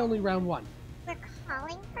 That was probably only round 1. We're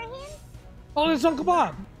calling for him. Oh, it's Uncle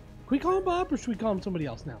Bob. Can we call him Bob or should we call him somebody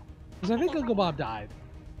else now? Because I think Uncle Bob died.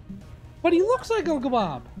 But he looks like Uncle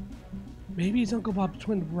Bob. Maybe he's Uncle Bob's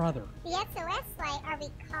twin brother. The SOS light. Are we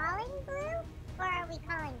calling Blue Or are we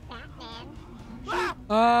calling Batman?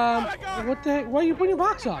 What the heck? Why are you putting your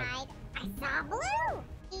box on? I saw Blue.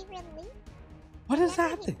 He released. What is Then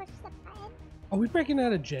that he thing? pushed the button. Are we breaking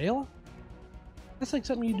out of jail? That's like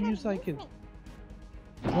something you'd use like in...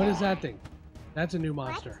 What is that thing? That's a new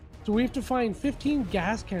monster. So we have to find 15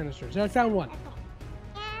 gas canisters. I found one.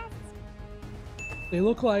 Yes. They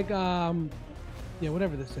look like, yeah,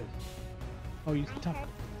 whatever this is. Oh, you tough.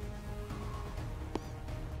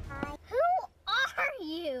 Who are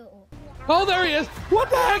you? Oh, there he is.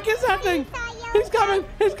 What the heck is that thing? He's coming.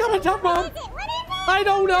 He's coming, Tough Mom. What is it? What is it? I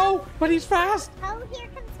don't know, but he's fast. Oh, here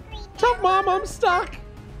comes Green. Tough Mom, I'm stuck.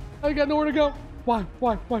 I got nowhere to go. Why?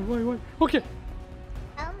 Okay.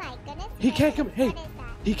 Oh my goodness. He can't come. Hey, What is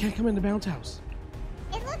that? he can't come in the bounce house.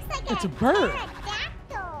 It looks like It's a bird.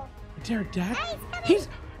 pterodactyl. A pterodactyl. Guys, come He's.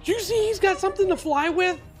 You see, he's got something to fly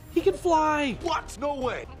with. He can fly. What? No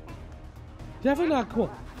way. Definitely not cool.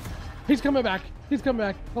 He's coming back. He's coming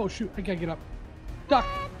back. Oh shoot! I gotta get up. Duck.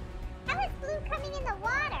 How is Blue coming in the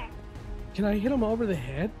water? Can I hit him over the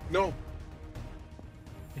head? No.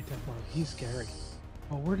 Hey, Tough Mom, he's scary.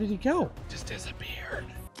 Oh, where did he go? Just disappeared.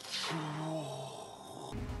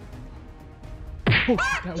 Oh,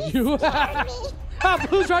 that was you. Ah,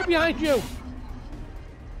 Blue's right behind you.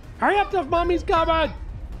 Hurry up, Tough Mom, he's coming.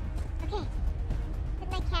 Okay.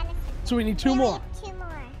 With my canister. So we need two We more. need 2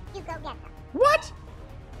 more. You go get them. What?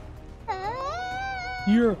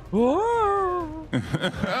 You're. Oh.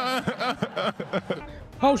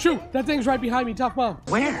 Oh shoot! That thing's right behind me, Tough Mom.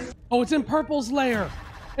 Where? Oh, it's in Purple's lair,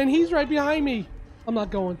 and he's right behind me. I'm not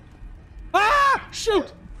going. Ah!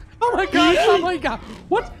 Shoot! Oh my god! Oh my god!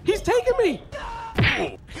 What? He's taking me!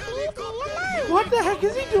 What the heck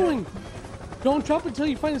is he doing? Don't jump until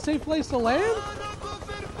you find a safe place to land?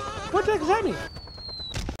 What the heck does that mean?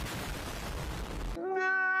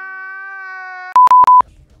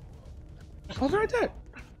 Oh, they're right there.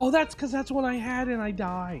 Oh, that's because that's one I had and I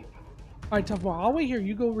died. All right, Tough Mom, I'll wait here.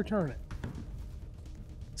 You go return it.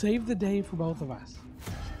 Save the day for both of us.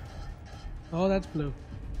 Oh, that's Blue.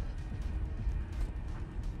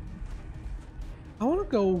 I want to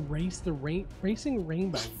go race the racing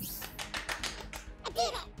rainbows. I did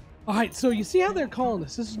it. All right, so you see how they're calling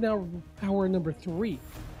this? This is now hour number 3.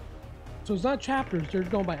 So it's not chapters; they're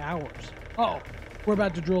going by hours. Uh oh, we're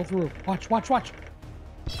about to drill through. Watch. What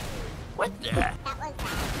the? That was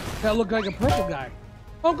that. That looked like a purple guy.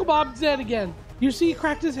 Uncle Bob's dead again. You see, he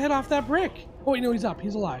cracked his head off that brick. Oh wait, no, he's up.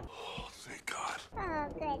 He's alive. Oh, thank God. Oh,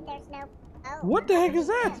 good. There's no. Oh. What the heck is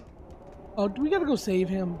that? Oh, we gotta go save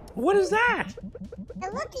him. What is that? The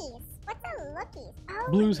lookies. What's a lookies?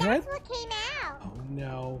 Oh, Blue's that's head? what came out. Oh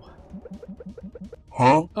no.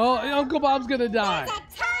 Huh? Oh, Uncle Bob's gonna die. There's a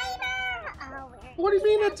timer. Oh, where? What do you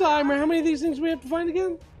mean a timer? How many of these things do we have to find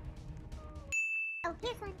again? Oh,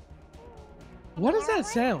 here's one. What is that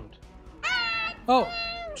sound? Oh,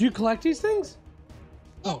 do you collect these things?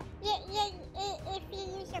 Oh. If you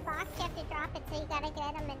use your box, you have to drop it, so you gotta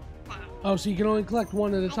get them in back. Oh, so you can only collect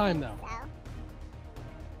one at a time I though. think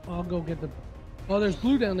so. I'll go get the. Oh, there's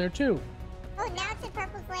Blue down there too. Oh, now it's in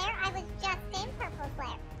Purple's lair. I was just in Purple's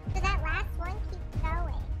lair. So that last one keeps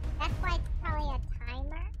going. That's why it's probably a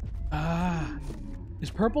timer. Ah, is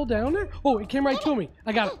Purple down there? Oh, it came right to me.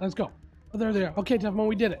 I got it. Let's go. Oh, there they are. Okay, Tough Mom,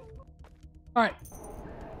 we did it. All right.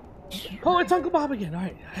 Oh, it's Uncle Bob again. All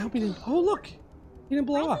right. I hope he didn't. Oh, look. He didn't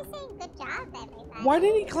blow Why up. is he saying good job, everybody? Why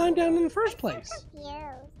didn't he climb down in the first place? I'm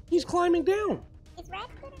confused. He's climbing down. Is red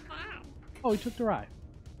good or bad? Oh, he took the ride.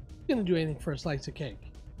 He's gonna do anything for a slice of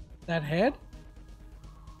cake. That head?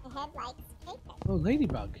 The head likes cake. Oh,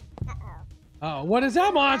 ladybug. Uh-oh. Oh, what is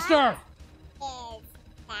that monster? Is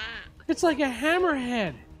that? It's like a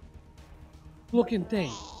hammerhead looking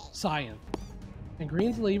thing. Cyan. And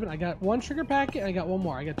Green's leaving. I got 1 sugar packet. I got 1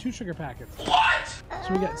 more. I got 2 sugar packets. What?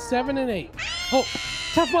 So we got 7 and 8. Oh,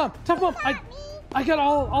 Tough Mom! I got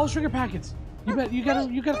all sugar packets. You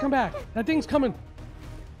gotta come back. That thing's coming.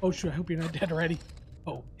 Oh shoot! I hope you're not dead already.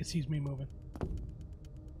 Oh, it sees me moving.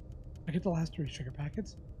 I get the last 3 sugar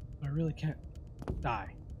packets. I really can't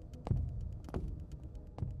die.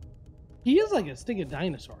 He is like a stinking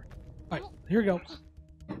dinosaur. All right, here we go.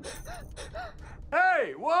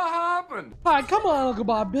 Hey, what happened? All right, come on, Uncle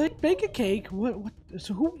Bob. Bake a cake. What?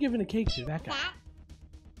 So who are we giving a cake to? That guy. That?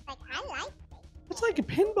 Like, I like it. It's like a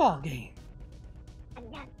pinball game.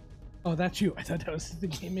 I'm done. Oh, that's you. I thought that was the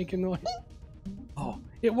game making noise. Oh,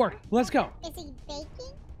 it worked. Let's go. Is he baking?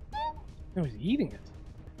 No, he's eating it.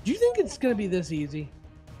 Do you think it's gonna be this easy?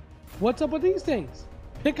 What's up with these things?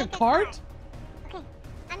 Pick a cart? Okay,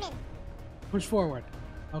 I'm in. Push forward.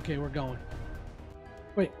 Okay, we're going.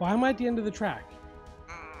 Wait, why am I at the end of the track?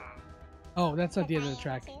 Oh, that's not the end of the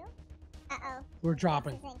track. Uh-oh. We're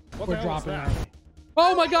dropping. What We're the hell is dropping. that? Aren't we?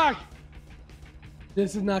 Oh my gosh!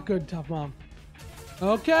 This is not good, Tough Mom.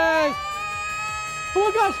 Okay. Oh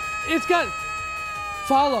my gosh! It's got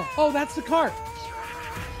follow. Oh, that's the cart.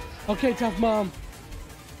 Okay, Tough Mom.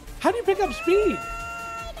 How do you pick up speed?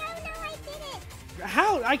 I don't know, I did it.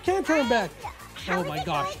 How? I can't turn back. How Oh is my it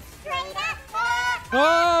gosh. going straight up?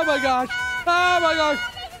 Ah! Oh my gosh. Oh my gosh.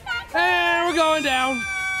 And we're going down.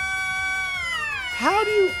 How do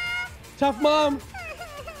you... Tough Mom,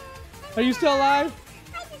 are you still alive?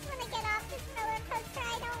 I just want to get off this roller coaster.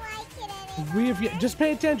 I don't like it anymore. Just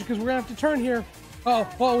pay attention because we're going to have to turn here. Oh,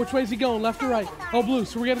 which way is he going? Left or right? Oh, blue.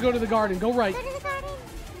 So we're going to go to the garden. Go right. Go to the garden.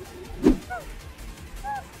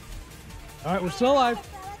 All right, we're still alive. Roller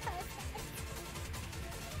coaster.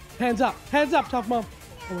 Hands up. Hands up, Tough Mom.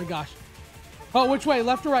 Oh my gosh. Oh, which way?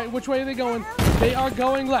 Left or right? Which way are they going? They are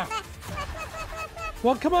going left.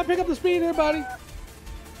 Well, come on, pick up the speed here, buddy.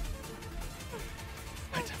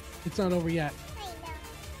 It's not over yet. I know.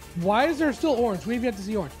 Why is there still orange? We've yet to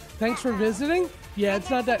see orange. Thanks for visiting. Yeah,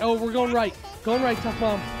 it's not that. Oh, we're going right. Going right, Tough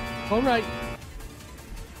Mom. Going right.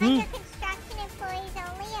 Under construction employees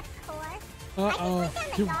only, of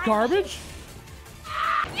course. Do garbage?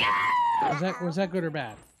 Was that good or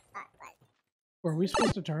bad? Were we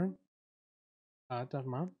supposed to turn? Tough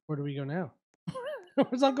Mom, where do we go now?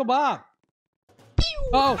 Where's Uncle Bob?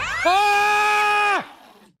 Oh! Ah!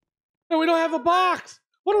 No, we don't have a box.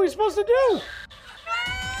 What are we supposed to do?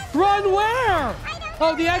 Run where?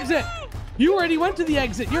 Oh, the exit. You already went to the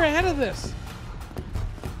exit. You're ahead of this.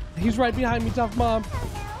 He's right behind me, Tough Mom. Oh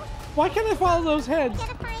no. Why can't I follow those heads?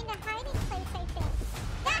 Gotta find a hiding place, I think.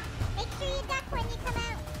 Duck! Make sure you duck when you come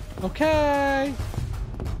out. Okay.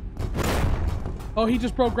 Oh, he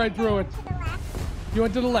just broke right through it. To the left. You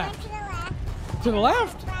went to the Went left. to the left. To the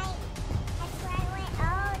left? Right. That's where I went.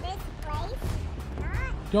 Oh, this place.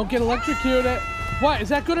 Not. Don't get electrocuted. What? Is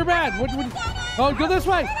that good or bad? Oh, go this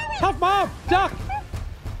way. Tough Mom, duck.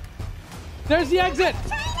 There's the exit.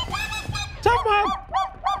 Tough Mom.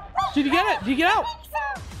 Did you get it? Did you get out?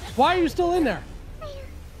 Why are you still in there?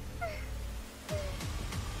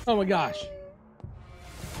 Oh my gosh.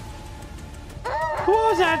 What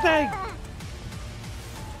was that thing?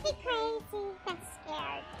 Be crazy. I'm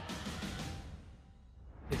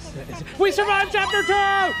scared. We survived chapter 2!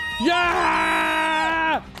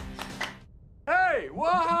 Yeah! Hey,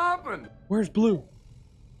 what happened? Where's Blue?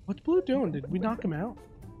 What's Blue doing? Did we knock him out?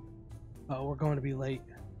 Oh, we're going to be late.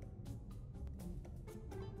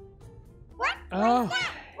 What? Oh.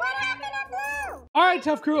 What happened to Blue? All right,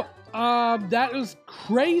 Tuf Crew. That was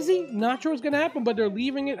crazy. Not sure what's going to happen, but they're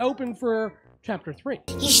leaving it open for chapter 3.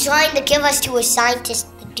 He's trying to give us to a scientist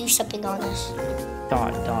to do something on us. ...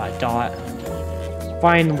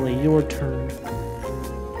 Finally, your turn.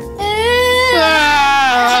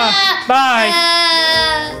 Bye.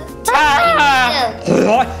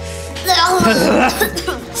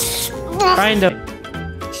 Kind of.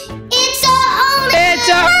 It's a owner. It's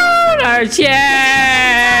owners,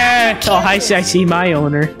 yeah! Oh, I see my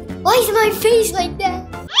owner. Why is my face like that?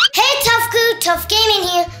 Hey, Tuf Crew, Tuf Gaming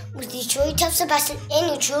here with you truly Tuf Sebastian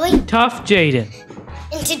and you truly Tough Jaden.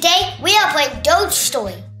 And today we are playing DOGE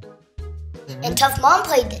Story. And Tough Mom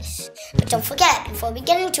played this. But don't forget, before we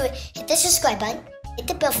get into it, hit the subscribe button, hit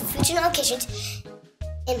the bell for future notifications,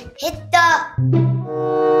 and hit the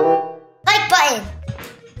like button.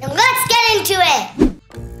 And let's get into it!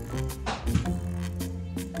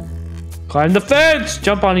 Climb the fence!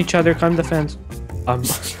 Jump on each other, climb the fence. I'm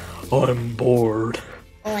bored.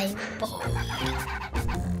 I'm bored.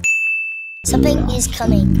 Something is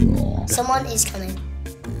coming. Someone is coming.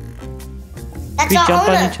 That's We our jump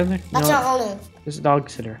owner. on each other? That's No. our owner. This is a dog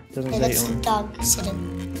sitter. Doesn't Yeah, say that's the owner. dog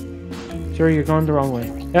sitting. Sure, you're going the wrong way.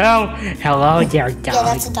 Oh, hello there, dog. Yeah,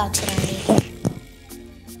 that's the dog sitting.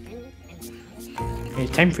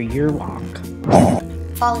 It's time for your walk.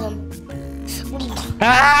 Follow him.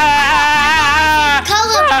 Ah!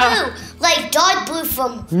 Color blue, like dark blue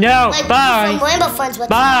from No, like bye. blue from Rainbow Friends. With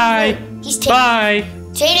Bye. He's taking. Bye.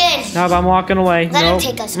 Jaden. No, I'm walking away. Let no. him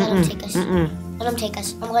take us. Let him take us. Mm-mm. Let him take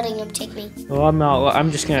us. I'm letting him take me. Well, I'm not. I'm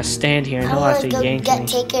just gonna stand here and I he'll have want to to go yank get me.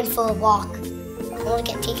 taken for a walk. I want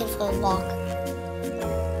to get taken for a walk.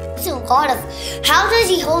 It's a lot of. How does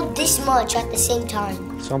he hold this much at the same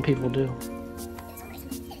time? Some people do.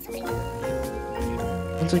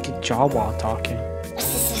 It's like a jaw while talking.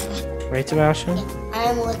 Right, Sebastian? I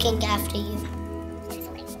am looking after you.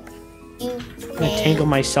 You I'm gonna tangle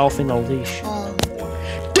myself in the leash. Oh,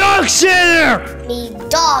 Dog sitter! me,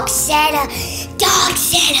 dog Santa, dog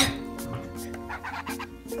Santa.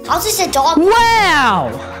 How's this a dog?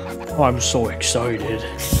 Wow! Oh, I'm so excited.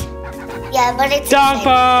 Yeah, but it's Dog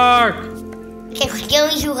park! Okay,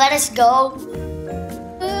 can you let us go?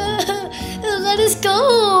 Let us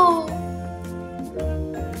go.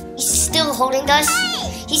 He's still holding us.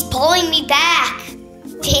 He's pulling me back.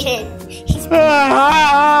 Jaden. Let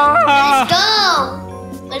us go.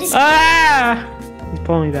 Let us go. He's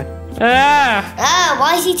pulling me back.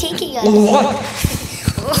 Why is he taking us?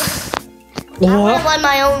 I want to run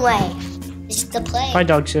my own way. It's the play. Bye,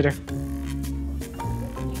 dog sitter.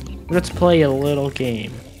 Let's play a little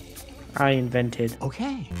game I invented.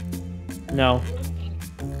 Okay. No.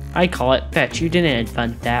 I call it fetch. You didn't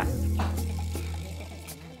invent that.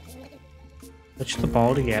 Touch the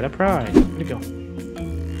ball to get a prize. Where'd it go?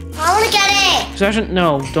 I want to get it. Possession?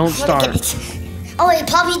 No, don't I start. wanna get it. Oh, it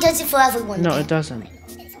probably does it for everyone. No, it doesn't.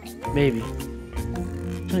 Maybe.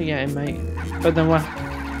 Oh, yeah, it might. But then what?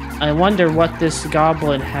 I wonder what this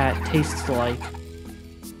goblin hat tastes like.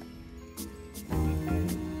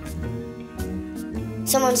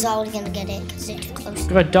 Someone's already gonna get it because they're too close.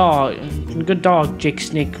 Good dog. Good dog, Jake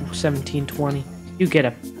Snake 1720. You get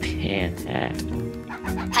a pan hat.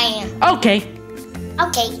 I am. Okay.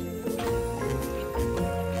 Okay.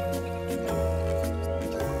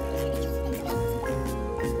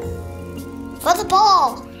 For the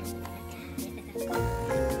ball.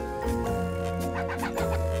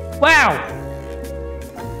 Wow!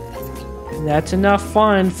 That's enough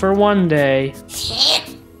fun for one day.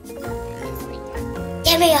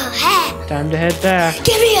 Give me a hat. Time to head back.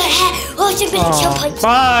 Give me a hat. Oh, it's a bit of chill punch.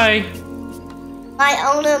 Bye! My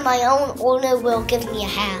own owner will give me a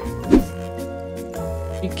hat.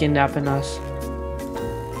 You kidnapping us.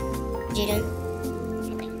 Didn't.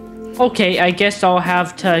 Okay, I guess I'll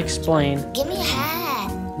have to explain. Give me a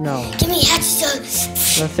hat. No. Give me a hat, sir.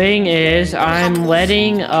 The thing is, I'm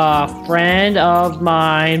letting a friend of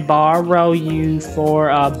mine borrow you for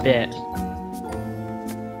a bit.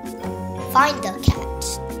 Find the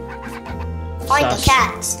cats. Find the Sus.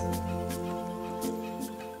 cats.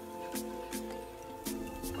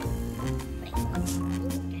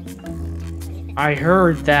 I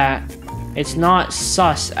heard that. It's not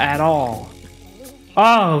sus at all.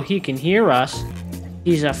 Oh, he can hear us.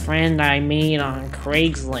 He's a friend I made on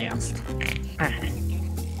Craigslist.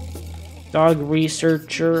 Dog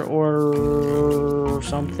researcher or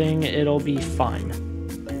something. It'll be fun.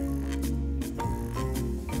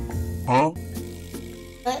 Huh?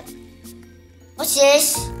 What? What's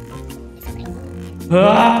this?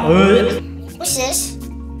 What's this?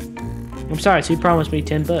 I'm sorry, so you promised me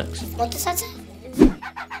 $10. What does that say?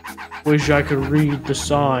 Wish I could read the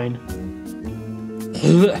sign.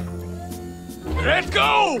 Let's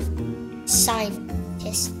go!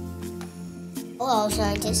 Scientist. Hello,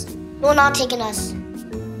 scientist. You're not taking us.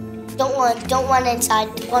 Don't run inside.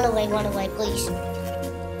 Run away, please.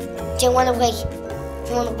 Don't run away.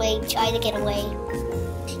 Run away, try to get away.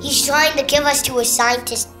 He's trying to give us to a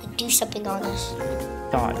scientist to do something on us. ...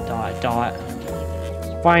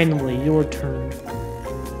 Finally, your turn.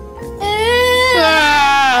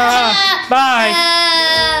 Bye!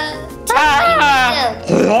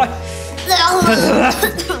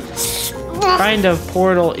 Kind of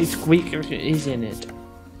portal is weak, is in it.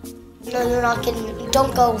 No, you're not getting.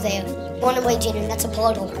 Don't go there. Run away, Jaden. That's a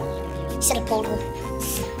portal. He said a portal.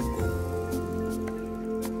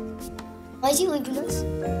 Why is he leaving us?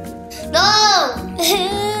 No!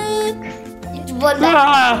 Run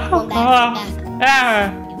back. Run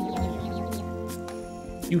back.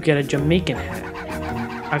 You get a Jamaican hat.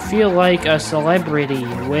 I feel like a celebrity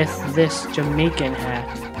with this Jamaican hat.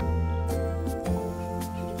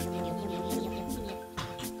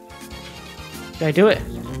 Did I do it?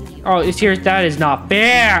 Oh, it's here. That is not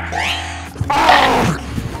fair. Oh!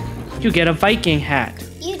 You get a Viking hat.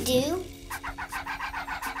 You do?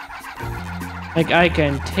 Like I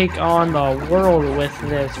can take on the world with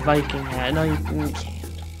this Viking hat. No, you can't.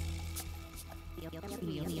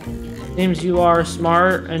 Seems you are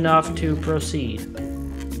smart enough to proceed.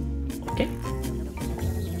 Okay.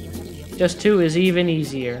 Just 2 is even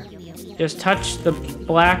easier. Just touch the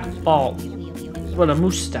black ball. What a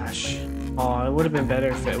mustache. Oh, it would have been better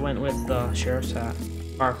if it went with the sheriff's hat.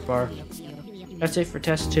 Bark, bark. That's it for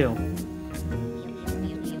test 2.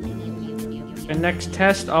 The next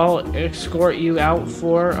test, I'll escort you out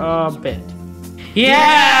for a bit.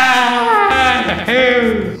 Yeah!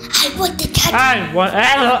 I want the cat. I want a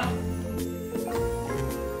hat.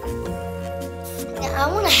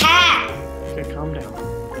 Okay, calm down.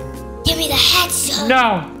 Give me the hat, son.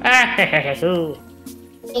 No!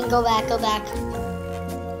 And go back.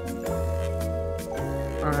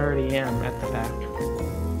 I already am at the back.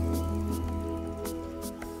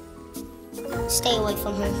 Stay away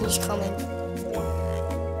from him. He's coming.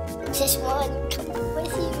 Just one. Come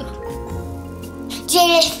with you.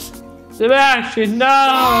 Jaden. Sebastian,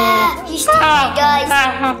 no! He's still here, guys.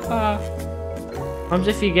 What happens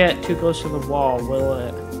if you get too close to the wall? Will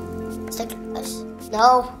it? Stick us.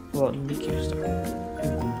 No. Well, it keeps starting.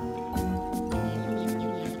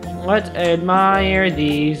 Let's admire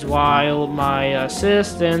these while my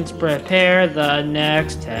assistants prepare the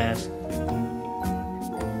next test.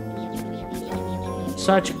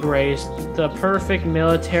 Such grace, the perfect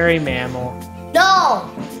military mammal. No!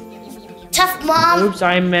 Tough Mom! Oops,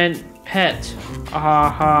 I meant pet.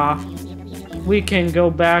 Haha. We can go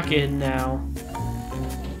back in now.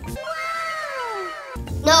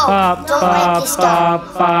 No, don't like this guy.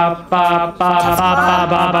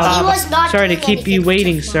 He was not Sorry to doing keep you anything,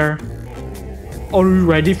 waiting, Tough sir. Are you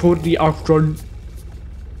ready for the action?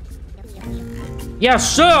 Yes,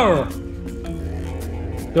 sir!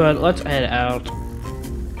 Good, let's head out.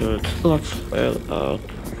 Good, let's head out.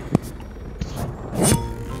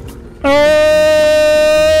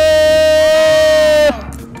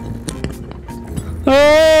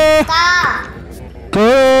 Stop! Stop!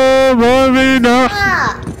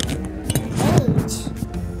 Ears.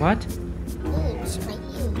 What? Ears, my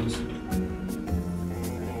ears.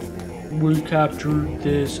 We captured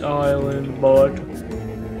this island, but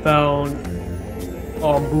found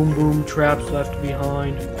boom boom traps left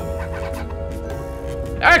behind.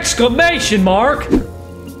 Exclamation mark!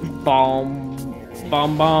 Bomb,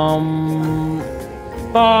 bomb, bomb,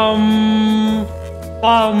 bomb,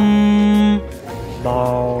 bomb,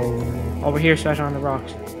 bomb. Over here, smash on the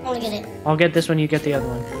rocks. I wanna get it. I'll get this one, you get the other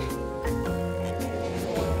one.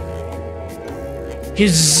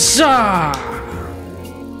 Huzzah!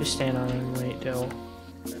 Just stand on it and wait till.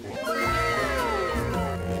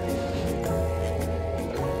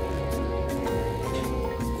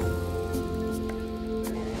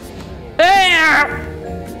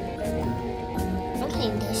 I'm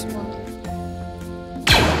getting this one.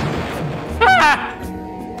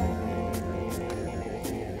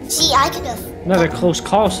 See, I could have. Another close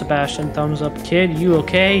call, Sebastian. Thumbs up, kid. You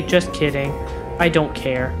okay? Just kidding. I don't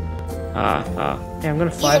care. Hey, I'm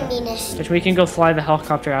gonna fly. You're the meanest. We can go fly the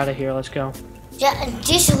helicopter out of here. Let's go.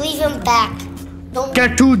 Just leave him back. Don't.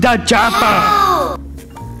 Get to the chopper! Ow!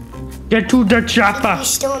 Get to the You're chopper!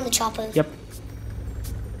 still in the chopper. Yep.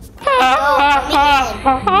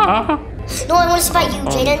 No, I want to spot you,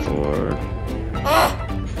 Jaden.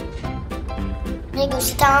 There you go,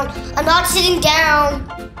 sit down. I'm not sitting down.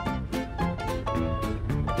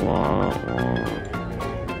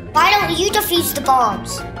 Why don't you defuse the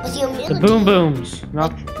bombs with your The boom booms.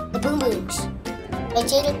 Not. The boom booms. Right,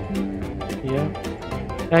 Jaden? Yeah.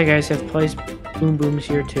 Hey guys, have placed boom booms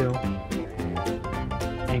here too.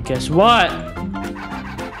 And guess what?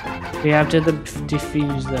 We have to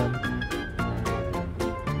defuse them.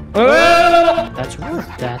 That's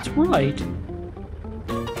right. That's right.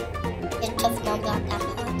 Yeah, Tough Mom got that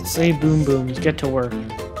part. Say boom booms. Get to work.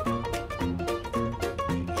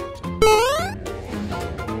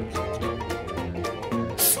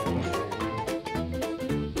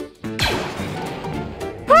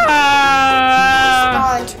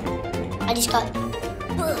 I just got.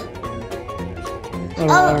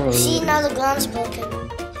 Oh, see, now the ground's broken.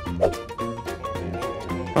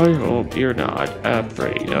 I hope you're not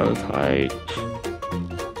afraid of heights.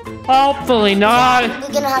 Hopefully not.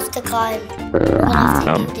 We're gonna have to climb. We're gonna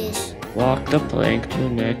have to do this. Walk the plank to the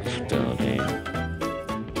next building.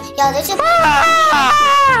 Yeah, there's a.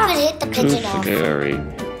 You could hit the Too pigeon off. scary.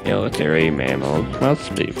 Military mammals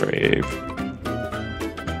must be brave.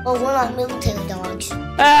 Well, we're not military dogs.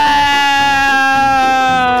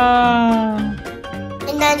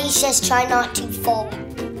 And then he says, try not to fall.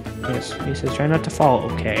 Yes, he says try not to fall.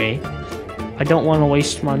 Okay. I don't want to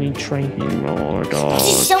waste money training more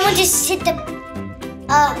dogs. Someone just hit the.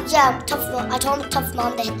 Yeah, Tough Mom. I told Tough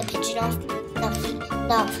Mom to hit the pigeon off.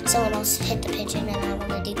 No, someone else hit the pigeon, and I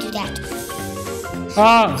wanted to do that.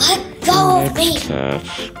 Let go of me.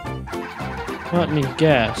 Test. Let me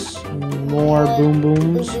guess. More boom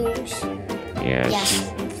booms? Boom booms.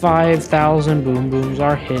 Yes. 5,000 boom booms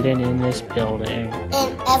are hidden in this building.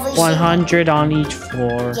 And every 100 on each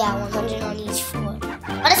floor. Yeah, 100 on each floor.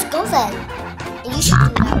 Let us go then. And you should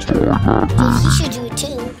do it actually. You should do it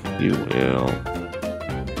too. You will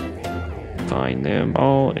find them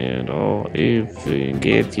all and all even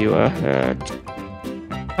give you a hat.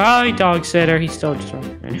 Hi, dog sitter. He's still just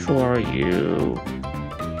running. And who are you?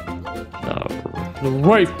 The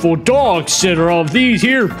rightful dog sitter of these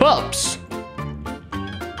here pups.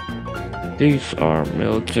 These are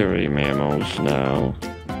military mammals now.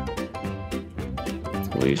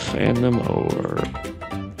 Please hand them over.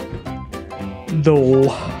 No.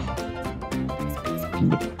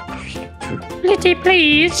 Let's Pretty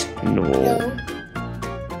please. No.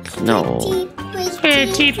 No. No.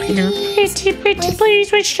 Pretty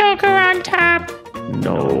please with sugar on top.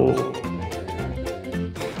 No.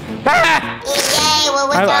 Ah! Yay, well,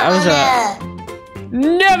 we I was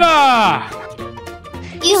Never!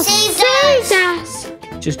 You saved us!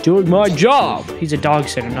 Just doing my job. He's a dog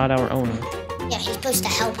sitter, not our owner. Yeah, he's supposed to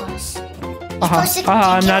help us.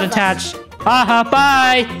 I'm not attached.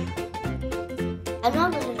 Bye. I'm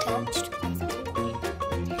not attached.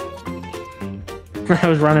 I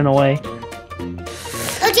was running away. Look at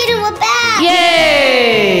it, we're back!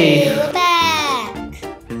 Yay! We're back!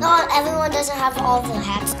 Not everyone doesn't have all the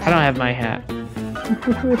hats. I don't have my hat.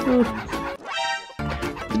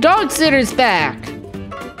 The dog sitter's back.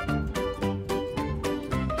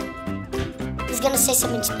 He's gonna say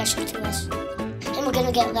something special to us. And we're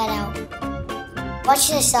gonna get let out. Watch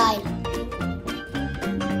this side.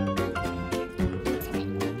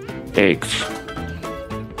 Eggs.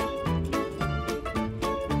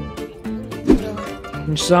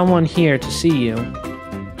 There's someone here to see you.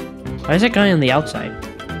 Why is that guy on the outside?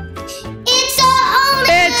 It's our owner!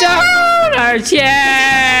 It's owners!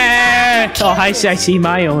 Yeah! Oh, I see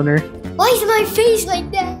my owner. Why is my face like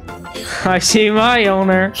that? I see my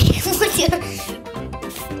owner. Do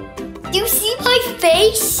you see my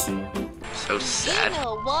face? So sad. You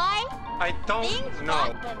know why? I don't Things know.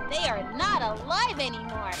 rot, but they are not alive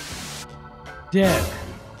anymore. Dead.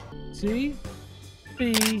 C,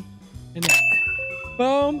 B, and F.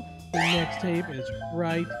 Boom. The next tape is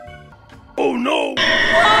right. Oh no!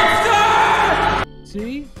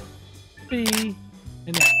 C, B,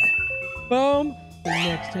 and F. Boom. The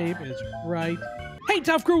next tape is right. Hey,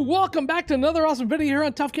 Tuf Crew, welcome back to another awesome video here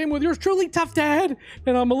on Tuf Game with yours truly, Tuf Dad.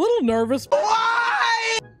 And I'm a little nervous.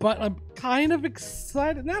 Why? But I'm kind of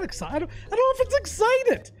excited. Not excited. I don't know if it's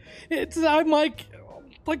excited. I'm like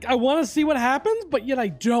I want to see what happens, but yet I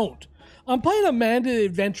don't. I'm playing Amanda the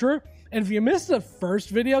Adventurer, and if you missed the first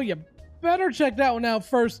video, you better check that one out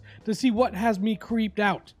first to see what has me creeped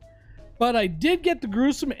out. But I did get the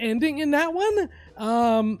gruesome ending in that one.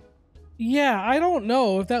 Yeah, I don't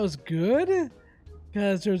know if that was good,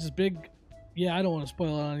 because there's this big... Yeah, I don't want to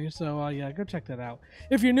spoil it on you, so yeah, go check that out.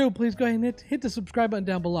 If you're new, please go ahead and hit the subscribe button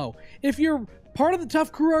down below. If you're part of the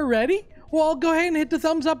Tuf Crew already, well, go ahead and hit the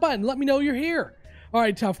thumbs up button. Let me know you're here. All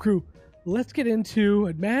right, Tuf Crew, let's get into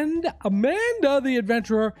Amanda the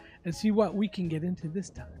Adventurer and see what we can get into this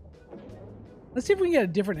time. Let's see if we can get a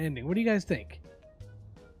different ending. What do you guys think?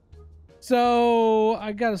 So,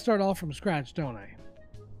 I got to start off from scratch, don't I?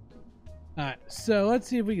 All right, so let's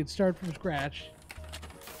see if we can start from scratch.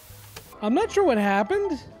 I'm not sure what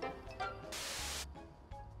happened.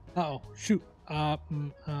 Uh-oh, shoot. I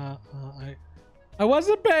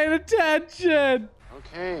wasn't paying attention.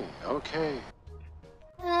 Okay.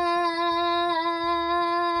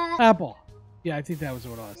 Apple. Yeah, I think that was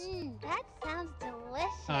what it was. That sounds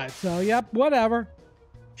delicious. All right, so, yep, whatever.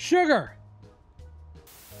 Sugar.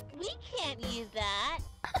 We can't use that.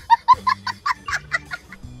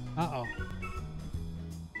 Uh-oh.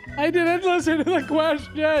 I didn't listen to the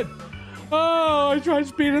question. Oh, I tried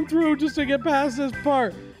speeding through just to get past this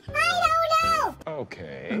part. I don't know.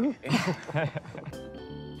 Okay.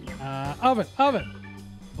 Oven.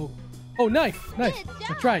 Oh, knife.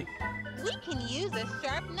 That's right. We can use a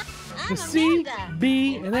sharp knife. The C,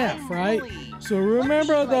 B, and F, right? So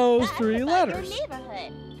remember those three letters.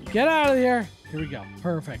 Get out of here. Here we go.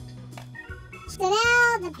 Perfect. So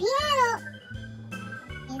now the piano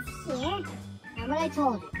is here. Now what I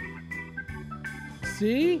told you.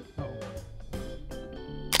 C,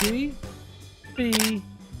 C, B,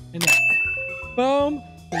 and F. Boom.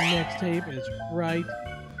 The next tape is right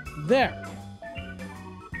there.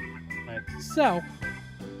 Right, so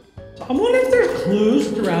I'm wondering if there's clues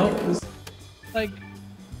throughout this. Like,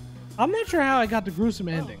 I'm not sure how I got the gruesome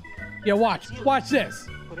ending. Yeah, watch this.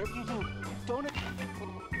 Whatever you do, don't.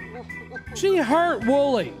 She hurt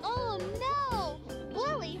Wooly. Oh no!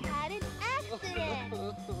 Wooly had an accident.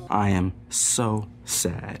 I am so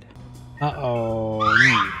sad. Uh-oh.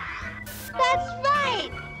 That's right.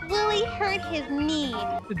 Wooly hurt his knee.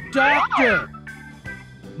 The doctor.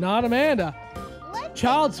 Not Amanda. Let's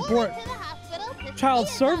Child take support. Wooly to the hospital to Child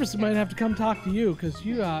see a services doctor. might have to come talk to you because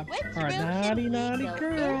you are Which a room naughty, should we naughty go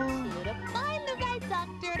girl. into to find the right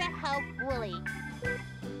doctor to help Wooly?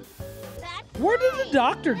 That's Where did the right.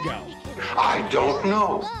 doctor go? Now he can I don't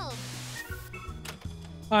know. Whoa.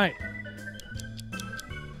 All right.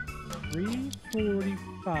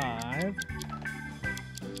 3:45.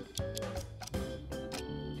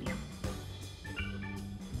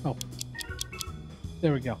 Oh.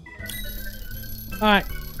 There we go. All right.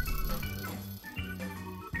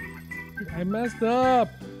 I I messed up.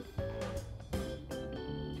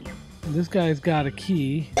 This guy's got a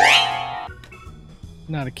key.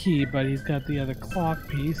 Not a key, but he's got the other clock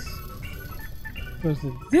piece. Goes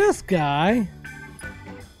to this guy.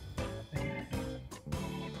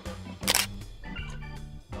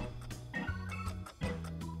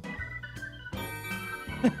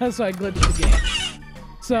 So I glitched the game.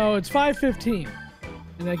 So it's 5:15,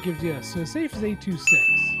 and that gives you so safe is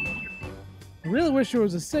 826. I really wish there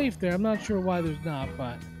was a safe there. I'm not sure why there's not,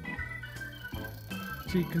 but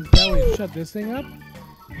see, because that way shut this thing up.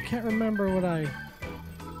 I can't remember what I.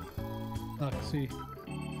 Look, see.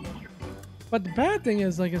 But the bad thing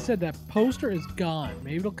is, like I said, that poster is gone.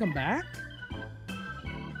 Maybe it'll come back.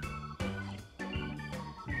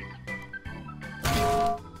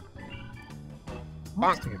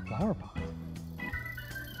 Let's take a flower pot.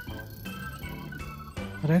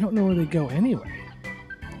 But I don't know where they go anyway.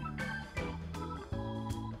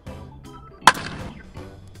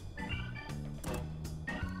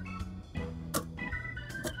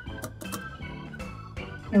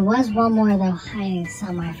 There was one more though hiding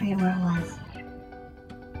somewhere. I forget where it was.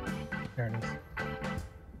 There it is.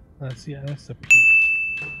 Let's see. That's the peach.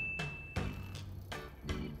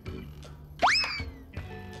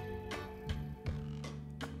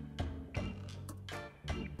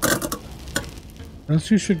 Those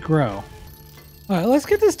two should grow. Alright, let's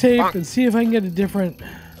get this tape and see if I can get a different...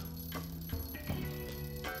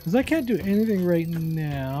 Because I can't do anything right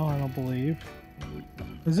now, I don't believe.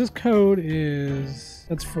 Because this code is...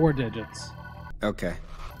 That's 4 digits. Okay.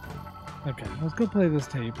 Okay, let's go play this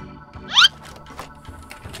tape.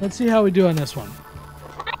 Let's see how we do on this one.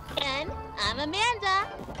 And I'm Amanda.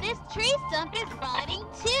 This tree stump is rotting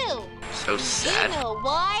too. So sad. You know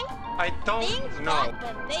why? I don't Things know. rot,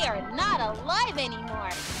 but they are not alive anymore.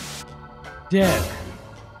 Dead.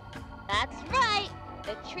 That's right.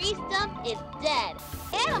 The tree stump is dead.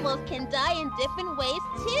 Animals can die in different ways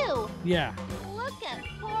too. Yeah. Look at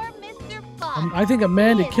poor Mr. Fox. I think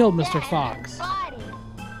Amanda He is killed dead Mr. and Fox.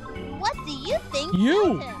 rotting. What do you think You.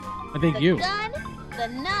 killed him? I think The you. gun, the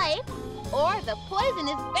knife, or the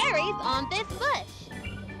poisonous berries on this bush?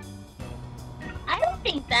 I don't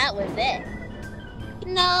think that was it.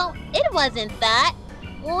 No, it wasn't that.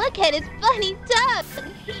 Look at his funny tongue.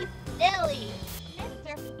 He's silly.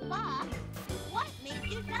 Mr. Fox, what made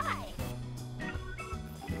you die?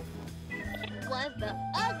 It was the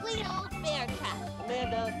ugly old bear trap.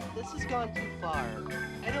 Amanda, this has gone too far.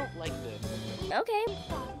 I don't like this. Okay. We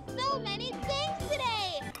saw so many things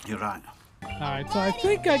today. You're right. Alright, so I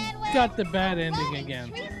think I got the bad ending Rotting again.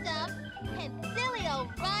 tree stump and silly old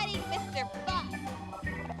rotting Mr. Fox.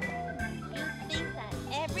 You think that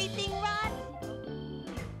everything rots?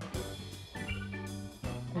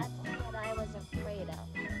 That's what I was afraid of.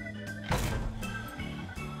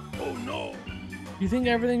 Oh no. You think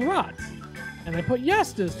everything rots? And I put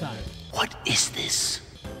yes this time. What is this?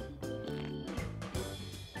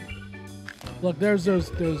 Look, there's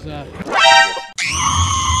those Let's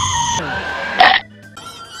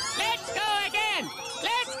go again!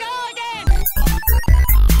 Let's go again!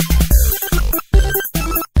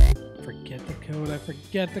 Forget the code, I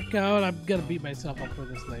forget the code. I'm gonna beat myself up for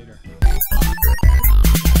this later.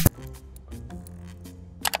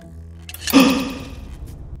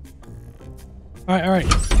 Alright.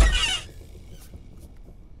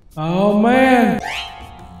 Oh man!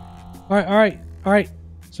 Alright.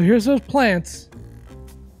 So here's those plants.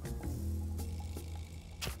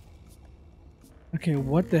 Okay,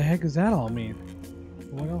 what the heck does that all mean?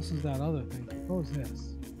 What else is that other thing? What was this?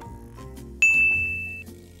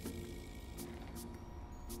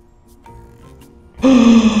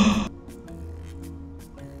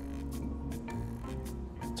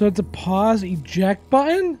 So it's a pause eject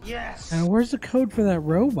button? Yes. And where's the code for that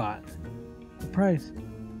robot? The price.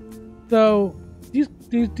 So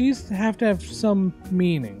these have to have some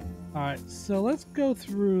meaning. Alright, so let's go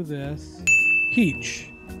through this. Peach.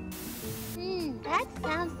 That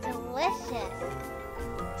sounds delicious.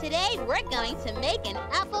 Today we're going to make an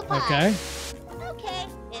apple pie. Okay. Okay,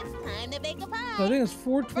 it's time to bake a pie. So I think it's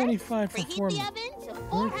 425 for Preheat 4 the minutes. oven to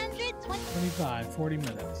 420. 25, 40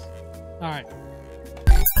 minutes. Alright.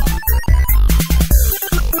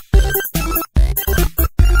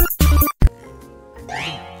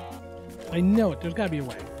 I know it. There's got to be a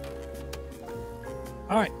way.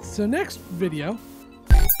 Alright, so next video.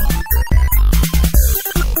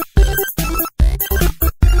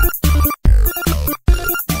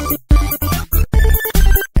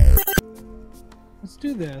 Let's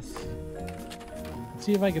do this. Let's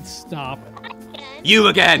see if I can stop it. You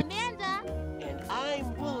again! Amanda, And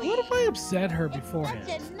I'm Wooly. What if I upset her beforehand?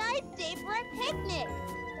 such a nice day for a picnic.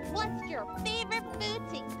 What's your favorite food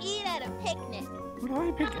to eat at a picnic? Why do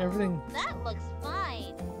I pick everything? That looks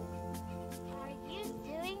fine. Are you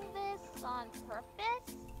doing this on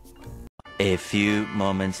purpose? A few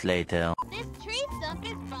moments later. This tree stump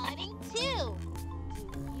is rotting too.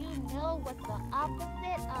 Do you know what the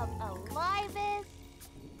opposite of alive is?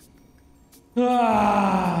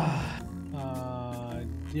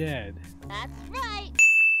 Dead. That's right.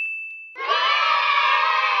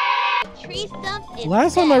 The tree stump is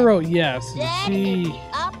Last time I wrote yes. dead is See. the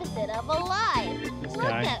opposite of alive. This Look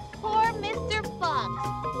guy. at poor Mr. Fox.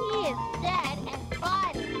 He is dead and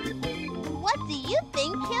body. What do you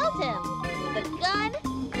think killed him? The gun,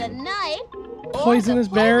 the knife, or Poisonous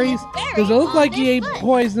the berries? berry Does it look on like he his ate foot?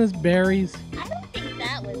 poisonous berries? I don't think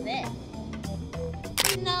that was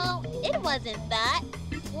it. No, it wasn't that.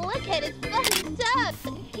 Look at his funny tongue.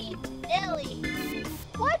 He's silly.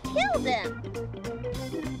 What killed him?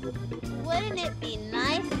 Wouldn't it be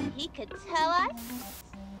nice if he could tell us?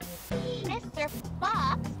 Mr.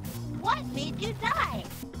 Fox, what made you die?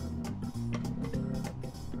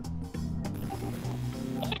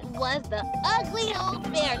 It was the ugly old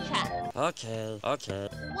bear trap. Okay.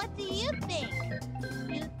 What do you think?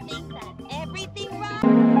 You think that everything wrong?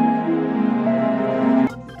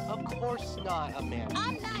 Of course not, Amanda.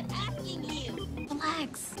 I'm not asking you.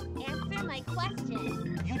 Relax. Answer my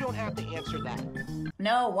question. You don't have to answer that.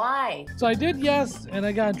 No, why? So I did yes, and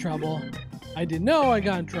I got in trouble. I did no, I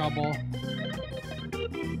got in trouble.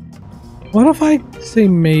 What if I say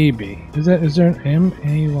maybe? Is there an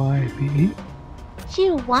M-A-Y-B-E? Do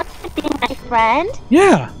you want to be my friend?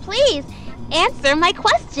 Yeah. Please, answer my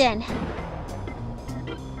question.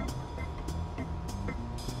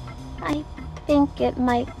 I think it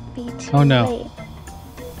might be too Oh, no. late.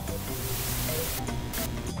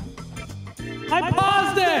 I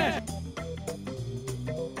paused it!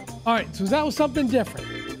 Alright, so that was something different.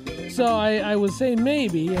 So I was saying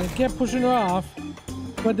maybe, and I kept pushing her off.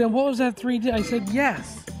 But then what was that 3D? I said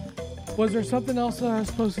yes. Was there something else that I was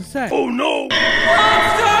supposed to say? Oh no!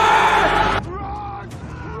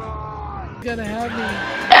 Gonna have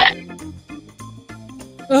me.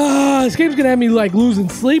 This game's gonna have me like losing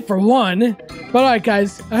sleep for one. But alright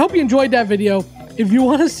guys, I hope you enjoyed that video. If you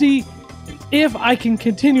want to see if I can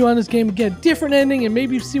continue on this game and get a different ending and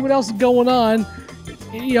maybe see what else is going on,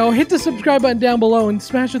 you know, hit the subscribe button down below and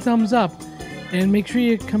smash a thumbs up. And make sure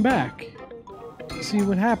you come back to see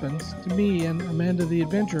what happens to me and Amanda the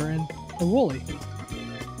Adventurer and the Wooly.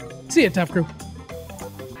 See ya, Tuf Crew.